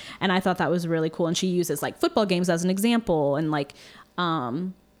together. And I thought that was really cool. And she uses like football games as an example, and like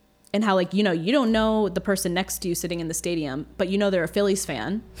and how like, you know, you don't know the person next to you sitting in the stadium, but you know they're a Phillies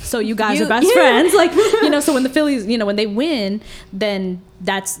fan, so you guys are best friends, like, you know. So when the Phillies, you know, when they win, then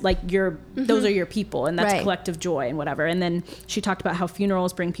that's like those are your people, and that's collective joy and whatever. And then she talked about how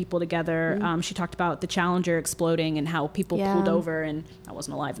funerals bring people together. She talked about the Challenger exploding and how people pulled over, and I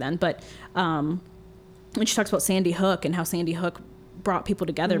wasn't alive then, but when she talks about Sandy Hook and how Sandy Hook brought people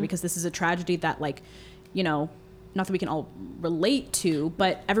together, because this is a tragedy that, like, you know, not that we can all relate to,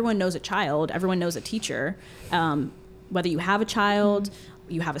 but everyone knows a child, everyone knows a teacher, whether you have a child,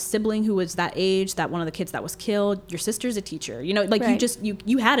 you have a sibling who was that age, that one of the kids that was killed, your sister's a teacher, you know, like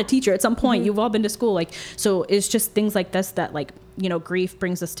you had a teacher at some point, you've all been to school, like, so it's just things like this that, like, you know, grief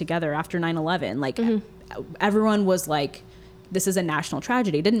brings us together after 9/11. Like everyone was like, this is a national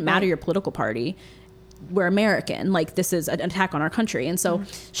tragedy. It didn't matter your political party. We're American, like, this is an attack on our country. And so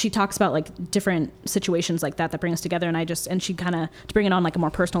she talks about like different situations like that bring us together. And she kind of, to bring it on like a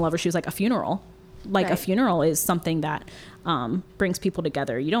more personal level, she was like, a funeral, like a funeral is something that brings people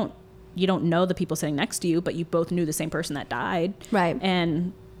together. You don't know the people sitting next to you, but you both knew the same person that died. Right.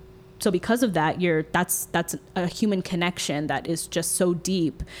 And so because of that, that's a human connection that is just so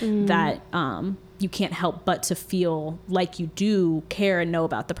deep that you can't help but to feel like you do care and know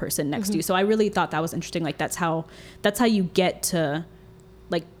about the person next to you. So I really thought that was interesting. Like that's how you get to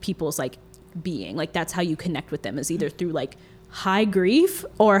like people's like being, like that's how you connect with them, is either through like high grief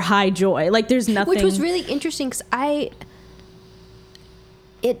or high joy. Like there's nothing, which was really interesting because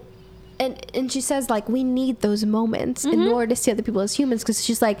and she says like we need those moments in order to see other people as humans, because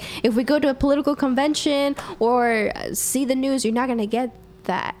she's like, if we go to a political convention or see the news, you're not going to get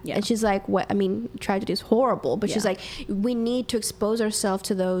that. And she's like, what, I mean, tragedy is horrible, but she's like, we need to expose ourselves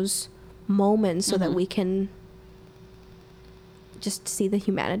to those moments so that we can just see the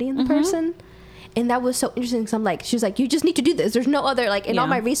humanity in the person. And that was so interesting, because I'm like, she's like, you just need to do this, there's no other, like, in all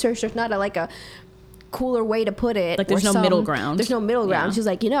my research there's not a cooler way to put it, like there's no middle ground. There's no middle ground. She's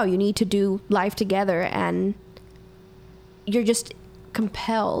like, you know, you need to do life together, and you're just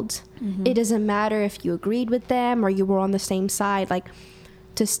compelled. It doesn't matter if you agreed with them or you were on the same side, like,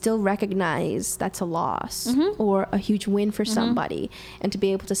 to still recognize that's a loss or a huge win for somebody, and to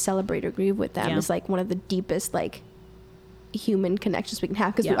be able to celebrate or grieve with them is like one of the deepest like human connections we can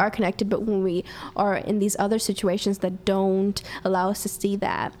have, because we are connected, but when we are in these other situations that don't allow us to see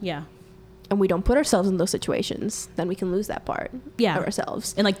that, and we don't put ourselves in those situations, then we can lose that part of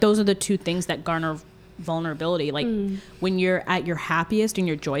ourselves. And like those are the two things that garner vulnerability. Like when you're at your happiest and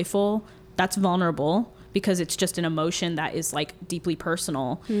you're joyful, that's vulnerable, because it's just an emotion that is like deeply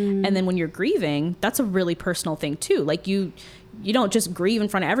personal. And then when you're grieving, that's a really personal thing too. Like you don't just grieve in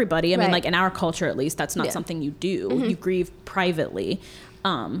front of everybody. I mean, like in our culture, at least, that's not something you do. You grieve privately.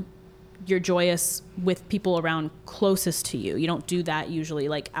 You're joyous with people around closest to you. You don't do that usually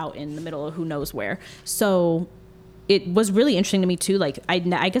like out in the middle of who knows where. So it was really interesting to me too. Like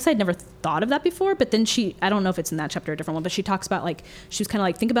I guess I'd never thought of that before, but then I don't know if it's in that chapter or a different one, but she talks about like, she was kind of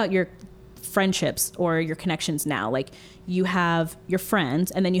like, think about your friendships or your connections now. Like you have your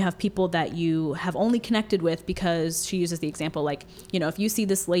friends, and then you have people that you have only connected with because she uses the example, like, you know, if you see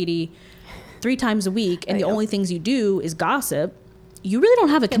this lady 3 times a week and the only things you do is gossip, you really don't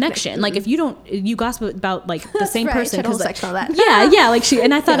have a connection. Like if you gossip about like the same person. Like, yeah. Like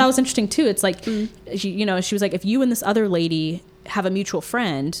and I thought that was interesting too. It's like, she was like, if you and this other lady have a mutual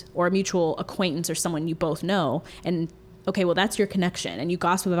friend or a mutual acquaintance or someone you both know, and okay, well, that's your connection, and you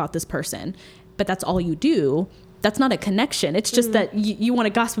gossip about this person, but that's all you do. That's not a connection. It's just that you want to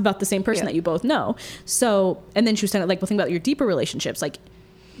gossip about the same person that you both know. So, and then she was saying, like, well, think about your deeper relationships. Like,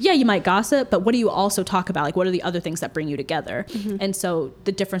 yeah, you might gossip, but what do you also talk about? Like, what are the other things that bring you together? And so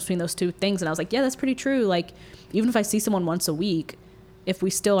the difference between those two things, and I was like, yeah, that's pretty true. Like, even if I see someone once a week, if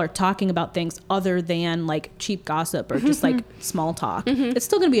we still are talking about things other than like cheap gossip or just like small talk, it's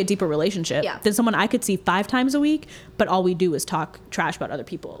still going to be a deeper relationship than someone I could see 5 times a week, but all we do is talk trash about other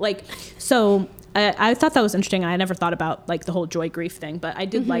people. Like, so I thought that was interesting. I never thought about like the whole joy grief thing, but I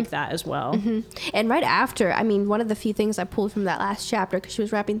did like that as well. And right after, I mean, one of the few things I pulled from that last chapter, because she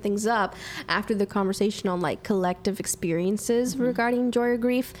was wrapping things up after the conversation on like collective experiences regarding joy or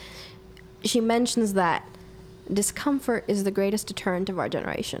grief, she mentions that discomfort is the greatest deterrent of our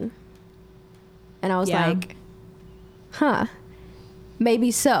generation. And I was like,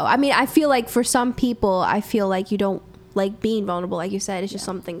 maybe so. I mean, I feel like for some people, I feel like you don't like being vulnerable, like you said. It's just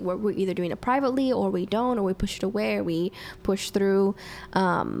something where we're either doing it privately or we don't, or we push it away, or we push through.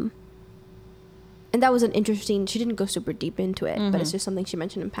 And that was an interesting, she didn't go super deep into it, but it's just something she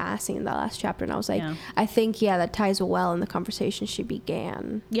mentioned in passing in that last chapter. And I was like, I think, that ties well in the conversation she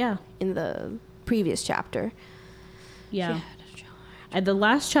began in the previous chapter. The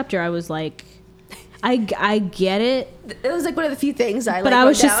last chapter, I was like, I get it. It was like one of the few things but I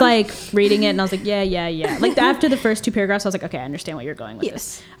was just like reading it, and I was like, yeah. Like after the first 2 paragraphs, I was like, okay, I understand what you're going with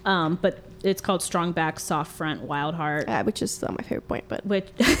this. But it's called Strong Back, Soft Front, Wild Heart, which is my favorite point. But like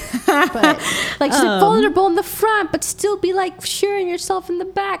she's like vulnerable in the front, but still be like sure in yourself in the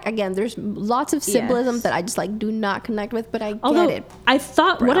back. Again, there's lots of symbolism that I just like do not connect with, but I get it. I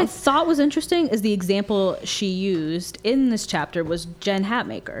thought what I thought was interesting is the example she used in this chapter was Jen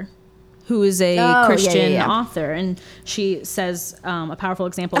Hatmaker, who is a Christian author, and she says a powerful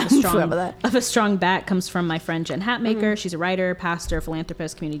example of a strong back comes from my friend Jen Hatmaker. She's a writer, pastor,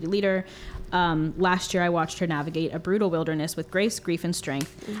 philanthropist, community leader. Last year, I watched her navigate a brutal wilderness with grace, grief, and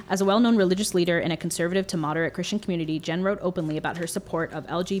strength. As a well-known religious leader in a conservative to moderate Christian community, Jen wrote openly about her support of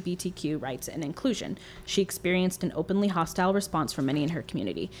LGBTQ rights and inclusion. She experienced an openly hostile response from many in her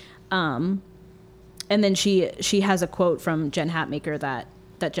community. And then she has a quote from Jen Hatmaker that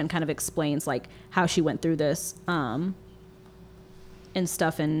Jen kind of explains like how she went through this and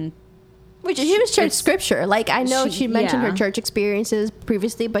stuff. And which she was church scripture. Like I know she mentioned her church experiences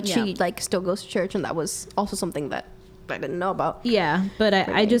previously, but she like still goes to church, and that was also something that I didn't know about. Yeah, but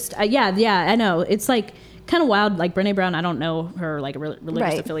I know it's like kind of wild. Like Brene Brown, I don't know her like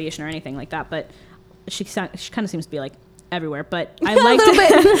religious affiliation or anything like that, but she kind of seems to be like everywhere. But I liked a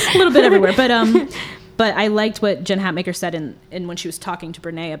little bit everywhere. But I liked what Jen Hatmaker said in when she was talking to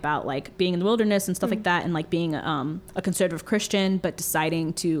Brene about like being in the wilderness and stuff like that, and like being a conservative Christian, but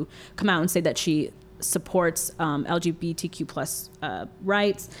deciding to come out and say that she supports LGBTQ plus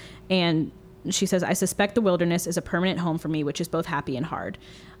rights. And she says, I suspect the wilderness is a permanent home for me, which is both happy and hard.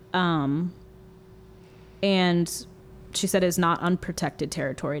 And she said, it is not unprotected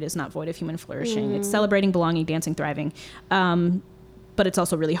territory. It is not void of human flourishing. It's celebrating, belonging, dancing, thriving. But it's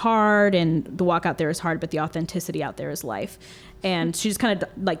also really hard, and the walk out there is hard, but the authenticity out there is life. And she just kind of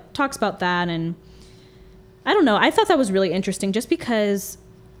like talks about that. And I don't know, I thought that was really interesting just because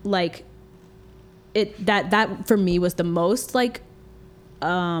like that for me was the most like,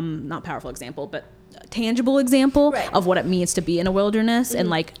 not powerful example, but tangible example of what it means to be in a wilderness and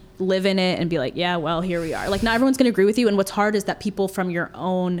like live in it and be like, yeah, well, here we are. Like not everyone's going to agree with you. And what's hard is that people from your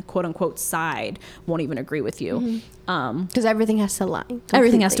own quote unquote side won't even agree with you. Because everything has to align. Completely.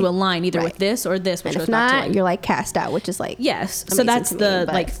 Everything has to align either with this or this, which and if not, you're like cast out, which is like, yes. So that's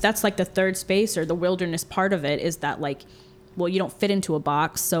that's like the third space or the wilderness part of it is that like, well, you don't fit into a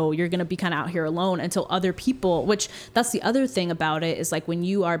box, so you're going to be kind of out here alone until other people, which that's the other thing about it is like when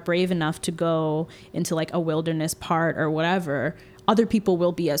you are brave enough to go into like a wilderness part or whatever, other people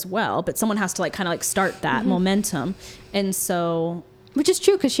will be as well, but someone has to like kind of like start that momentum. And so, which is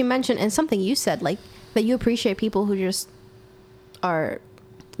true, because she mentioned, and something you said, like that you appreciate people who just are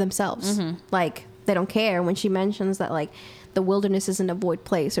themselves, like they don't care. When she mentions that like the wilderness isn't a void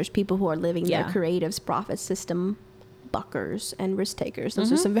place, there's people who are living their creatives, prophets, system buckers, and risk takers.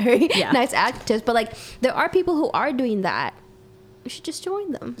 Those are some very nice adjectives, but like there are people who are doing that you should just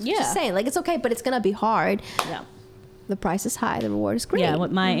join them. Yeah. Just saying, like, it's okay, but it's gonna be hard. Yeah. The price is high. The reward is great. Yeah,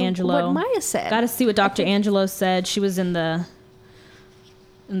 what Maya Angelou. What Maya said. Got to see what Dr. Angelou said. She was in the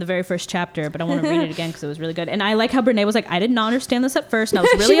very first chapter, but I want to read it again because it was really good. And I like how Brene was like, I did not understand this at first, and I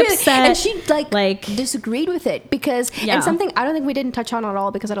was really upset. And she like disagreed with it because and something I don't think we didn't touch on at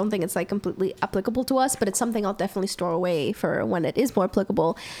all because I don't think it's like completely applicable to us, but it's something I'll definitely store away for when it is more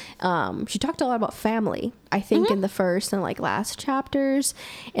applicable. She talked a lot about family, I think, in the first and like last chapters,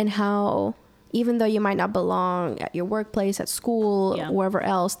 and how even though you might not belong at your workplace, at school, wherever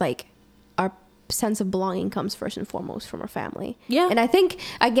else, like our sense of belonging comes first and foremost from our family. Yeah. And I think,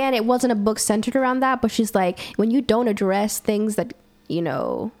 again, it wasn't a book centered around that, but she's like, when you don't address things that, you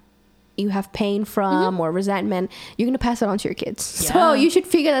know, you have pain from or resentment, you're going to pass it on to your kids. Yeah. So you should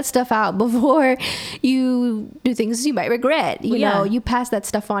figure that stuff out before you do things you might regret. You know, you pass that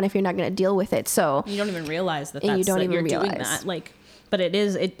stuff on if you're not going to deal with it. So you don't even realize that you're doing that. Like, but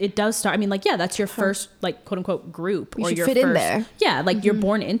it does start. I mean, like, yeah, that's your first, like, quote unquote group, or your fit first, in there. Yeah, like you're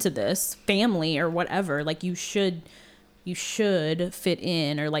born into this family or whatever. Like you should fit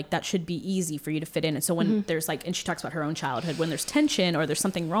in, or like that should be easy for you to fit in. And so when there's like, and she talks about her own childhood, when there's tension or there's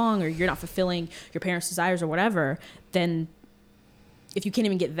something wrong or you're not fulfilling your parents' desires or whatever, then if you can't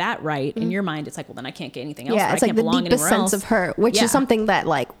even get that right in your mind, it's like, well, then I can't get anything else. Yeah, it's like the deepest sense of hurt, which is something that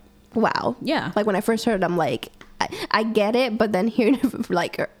like, wow. Yeah. Like when I first heard it, I'm like, I get it, but then hearing it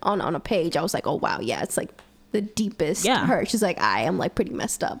like on a page, I was like, oh wow, yeah, it's like the deepest hurt. She's like, I am like pretty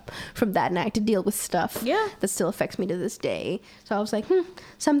messed up from that, and I have to deal with stuff that still affects me to this day. So I was like,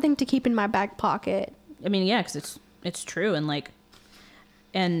 something to keep in my back pocket. I mean, yeah, because it's true, and like,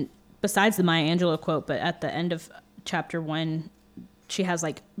 and besides the Maya Angelou quote, but at the end of chapter 1, she has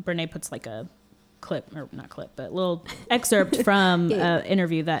like, Brene puts like a clip, or not clip, but little excerpt from an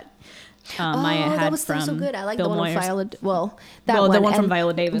interview that Maya had that was from so good. I like Bill the one Moyers. with Viola. The one from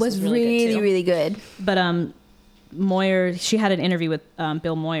Viola Davis was really good. But Moyers, she had an interview with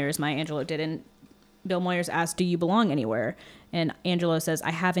Bill Moyers. Maya Angelou did, and Bill Moyers asked, "Do you belong anywhere?" And Angelou says, "I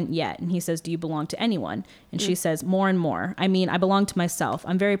haven't yet." And he says, "Do you belong to anyone?" And she says, "More and more. I mean, I belong to myself.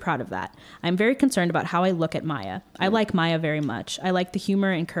 I'm very proud of that. I'm very concerned about how I look at Maya. I like Maya very much. I like the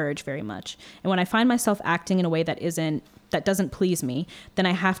humor and courage very much. And when I find myself acting in a way that doesn't please me, then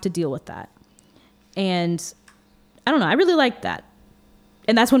I have to deal with that." And I don't know, I really like that.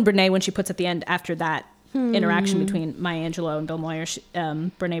 And that's when Brene, when she puts at the end after that interaction between Maya Angelou and Bill Moyers,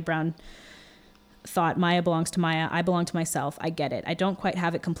 Brene Brown thought, "Maya belongs to Maya. I belong to myself. I get it. I don't quite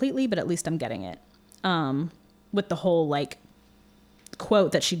have it completely, but at least I'm getting it." With the whole like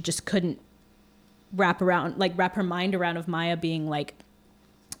quote that she just couldn't wrap her mind around of Maya being like,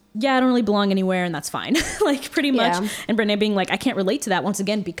 yeah, I don't really belong anywhere, and that's fine. Like pretty much. Yeah. And Brene being like, I can't relate to that once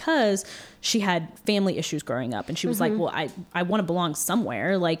again, because she had family issues growing up, and she was like, well, I want to belong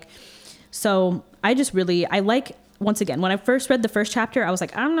somewhere. Like, so I like, once again, when I first read the first chapter, I was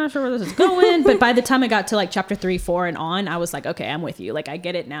like, I'm not sure where this is going. But by the time I got to like chapter 3, 4 and on, I was like, okay, I'm with you. Like, I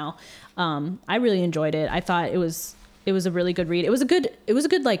get it now. I really enjoyed it. I thought it was a really good read. It was a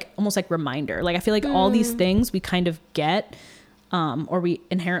good, like, almost like reminder. Like, I feel like all these things we kind of get, or we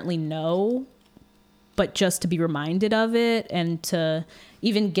inherently know, but just to be reminded of it, and to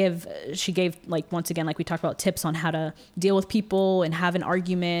even she gave, like, once again, like we talked about, tips on how to deal with people and have an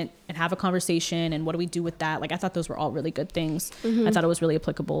argument and have a conversation, and what do we do with that. Like, I thought those were all really good things. I thought it was really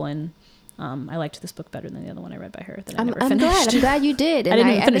applicable, and I liked this book better than the other one I read by her that I never finished. I'm glad you did. And I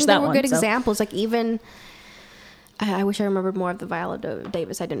didn't even finish that one. There were good examples. Like, even I wish I remembered more of the Viola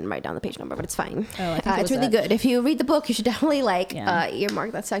Davis. I didn't write down the page number, but it's fine. Oh, I think it's really good. If you read the book, you should definitely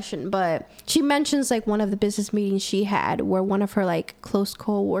earmark that section. But she mentions like one of the business meetings she had where one of her like close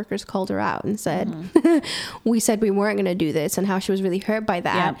co-workers called her out and said, we said we weren't going to do this, and how she was really hurt by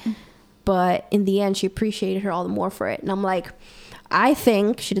that. Yep. But in the end, she appreciated her all the more for it. And I'm like, I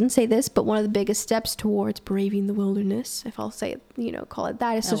think, she didn't say this, but one of the biggest steps towards braving the wilderness, if I'll say it, call it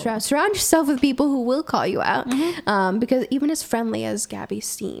that, is to surround yourself with people who will call you out. Because even as friendly as Gabby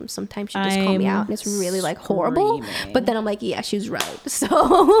seems, sometimes she just called me out and it's really like horrible. But then I'm like, yeah, she was right. So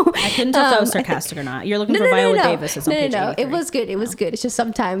I couldn't tell if that was sarcastic or not. You're looking for Viola Davis. It's on page 83. It was good. It was good. It's just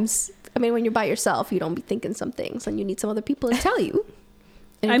sometimes, I mean, when you're by yourself, you don't be thinking some things, and you need some other people to tell you.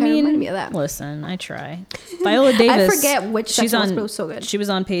 And I mean, me of that. Listen, I try. Viola Davis. I forget which section was, but it was so good. She was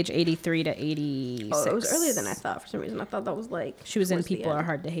on page 83 to 86. Oh, it was earlier than I thought for some reason. I thought that was like... She was in People Are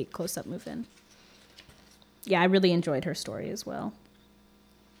Hard to Hate, Close Up, Move In. Yeah, I really enjoyed her story as well.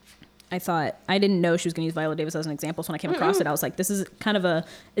 I didn't know she was going to use Viola Davis as an example, so when I came across it, I was like, this is kind of an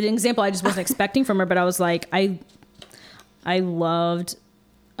example I just wasn't expecting from her, but I was like, I loved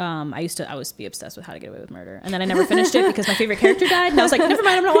I used to always be obsessed with How to Get Away with Murder, and then I never finished it because my favorite character died, and I was like, never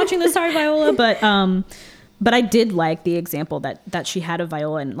mind, I'm not watching this. Sorry, Viola. But I did like the example that she had of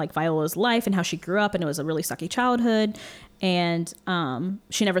Viola and like Viola's life and how she grew up, and it was a really sucky childhood, and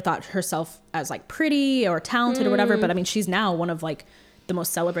she never thought herself as like pretty or talented or whatever. But I mean, she's now one of like the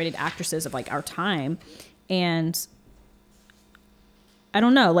most celebrated actresses of like our time, and I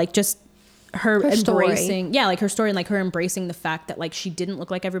don't know, like just her embracing story. Like her story, and like her embracing the fact that like she didn't look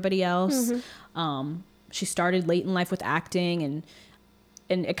like everybody else. She started late in life with acting,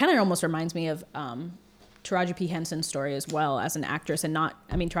 and it kind of almost reminds me of Taraji P. Henson's story as well as an actress. And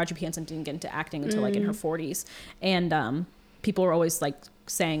Taraji P. Henson didn't get into acting until like in her 40s, and people were always like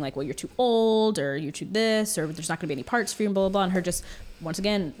saying like, well, you're too old, or you're too this, or there's not gonna be any parts for you, and blah blah blah. And her just once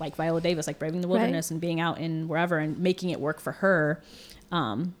again, like Viola Davis, like braving the wilderness and being out in wherever and making it work for her.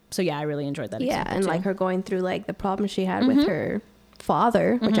 So yeah, I really enjoyed that. Yeah, and too. Like her going through like the problems she had with her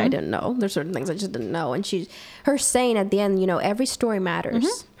father, which I didn't know. There's certain things I just didn't know. And her saying at the end, you know, every story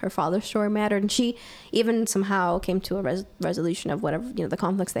matters. Her father's story mattered, and she even somehow came to a resolution of whatever, you know, the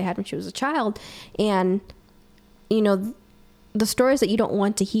conflicts they had when she was a child. And you know, the stories that you don't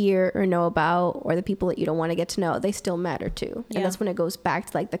want to hear or know about, or the people that you don't want to get to know, they still matter too. And that's when it goes back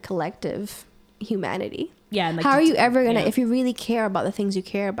to like the collective humanity. Yeah. And like, how are you ever gonna, if you really care about the things you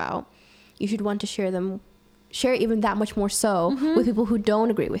care about, you should want to share even that much more so with people who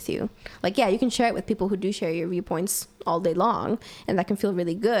don't agree with you. Like, yeah, you can share it with people who do share your viewpoints all day long, and that can feel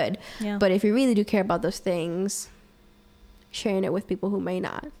really good. Yeah. But if you really do care about those things, sharing it with people who may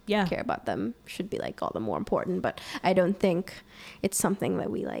not care about them should be like all the more important. But I don't think it's something that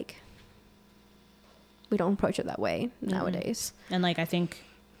we don't approach it that way nowadays. And like, I think,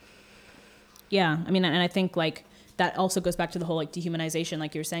 and I think like that also goes back to the whole like dehumanization,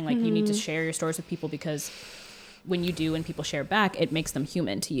 like you were saying, like you need to share your stories with people, because when you do and people share back, it makes them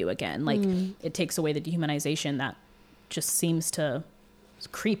human to you again. Like it takes away the dehumanization that just seems to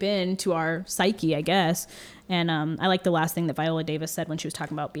creep into our psyche, I guess. And I like the last thing that Viola Davis said when she was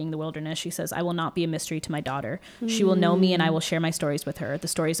talking about being the wilderness. She says, "I will not be a mystery to my daughter. She will know me, and I will share my stories with her, the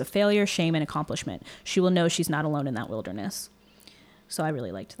stories of failure, shame, and accomplishment. She will know she's not alone in that wilderness." So I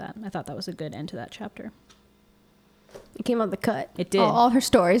really liked that. I thought that was a good end to that chapter. It came out the cut. It did. All her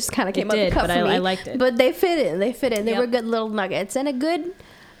stories kind of came out the cut for me. I liked it. But they fit in. They were good little nuggets, and a good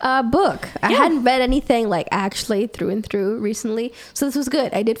book. Yeah. I hadn't read anything like actually through and through recently, so this was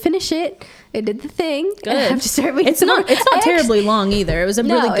good. I did finish it. I did the thing. Good. I have to start reading. It's not terribly long either. It was a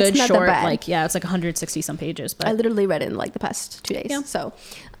really good short. Like it's like 160 some pages. But I literally read it in like the past 2 days. Yeah. So.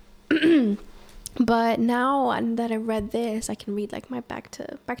 But now that I read this, I can read like my back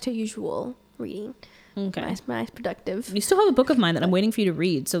to usual reading. Okay. Nice, productive. You still have a book of mine that I'm waiting for you to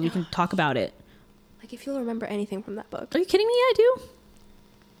read so we can talk about it. Like if you'll remember anything from that book. Are you kidding me? I do.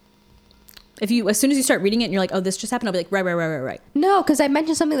 As soon as you start reading it and you're like, oh, this just happened, I'll be like, right. No, because I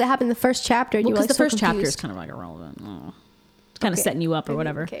mentioned something that happened in the first chapter. And because the first chapter is kind of like irrelevant. It's kind of setting you up or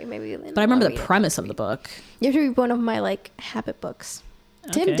whatever. Okay, maybe. But I remember the premise of the book. You have to read one of my like habit books.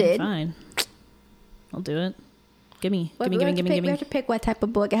 Tim did. Fine. I'll do it. Give me. We have to pick what type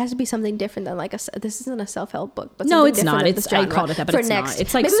of book. It has to be something different than like this isn't a self-help book. But no, it's not. I called it that, but it's not.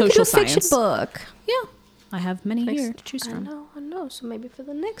 It's like social science. Fiction book. Yeah, I have many here to choose from. I know. So maybe for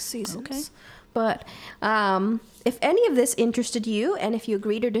the next season. Okay. But if any of this interested you, and if you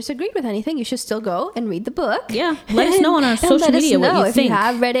agreed or disagreed with anything, you should still go and read the book. Yeah, let us know on our social media what you think. If you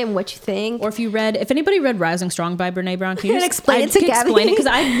have read it and what you think. Or if anybody read Rising Strong by Brene Brown, can you just explain it to Gabby? Explain it, because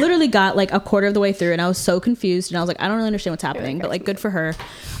I literally got like a quarter of the way through and I was so confused and I was like, I don't really understand what's happening, but like good for her.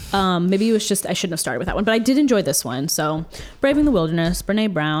 Maybe it was just I shouldn't have started with that one, but I did enjoy this one. So Braving the Wilderness,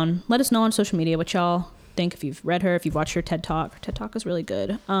 Brene Brown. Let us know on social media what y'all think, if you've read her, if you've watched her TED Talk. Her TED Talk is really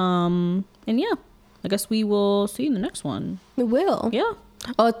good. And yeah, I guess we will see you in the next one. We will. Yeah.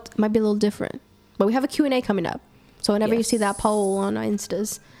 Oh, it might be a little different, but we have a Q&A coming up. So whenever you see that poll on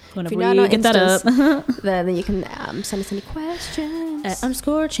Instas, whenever we get that up, then you can send us any questions at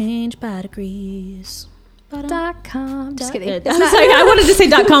 _change by degrees. .com. Just kidding. I wanted to say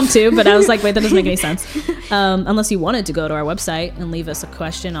 .com too, but I was like, wait, that doesn't make any sense. Unless you wanted to go to our website and leave us a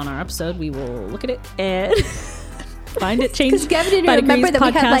question on our episode, we will look at it and find it. Change. Because Gavin didn't remember that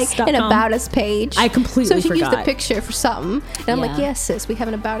we had like an About Us page. I completely forgot. So she used the picture for something, and I'm like, yes, sis, we have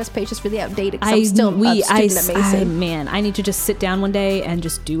an About Us page. It's really outdated. I'm still amazing. Man, I need to just sit down one day and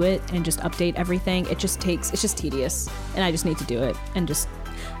just do it and just update everything. It's just tedious, and I just need to do it and just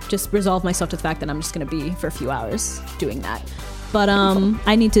resolve myself to the fact that I'm just going to be for a few hours doing that. But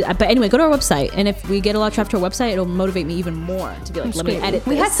I need to. But anyway, go to our website, and if we get a lot of traffic to our website, it'll motivate me even more to be like, let me edit.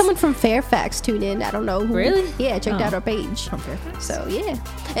 We this. had someone from Fairfax tune in. I don't know who. Really? Yeah, checked out our page. From Fairfax. So yeah,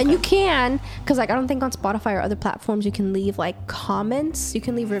 and you can, because like I don't think on Spotify or other platforms you can leave like comments. You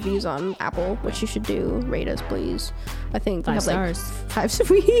can leave reviews on Apple, which you should do. Rate us, please. I think we 5 have stars. like 5.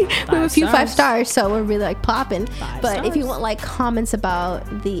 We have a few 5 stars, so we're really like popping. 5 But if you stars. want like comments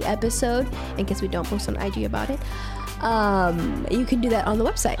about the episode, in case we don't post on IG about it, you can do that on the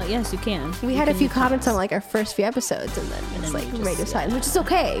website. Yes, you can. We had a few comments on like our first few episodes, and then it's like radio silence, which is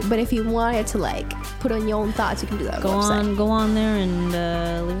okay. But if you wanted to like put on your own thoughts, you can do that on the website. Go on there and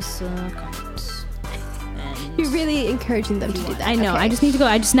leave us comments. And You're really encouraging them to do that. I know. Okay. I just need to go.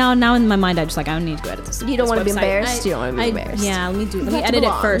 I just now in my mind, I need to go edit this. You don't this want to be website. embarrassed. You don't want to be embarrassed. Yeah, let me You have to edit it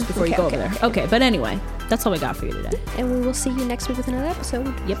belong. first before you Okay, go okay, over there. okay. Okay, but anyway, that's all we got for you today. And we will see you next week with another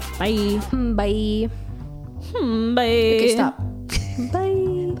episode. Yep. Bye. Bye. Bye. Okay, stop. Bye.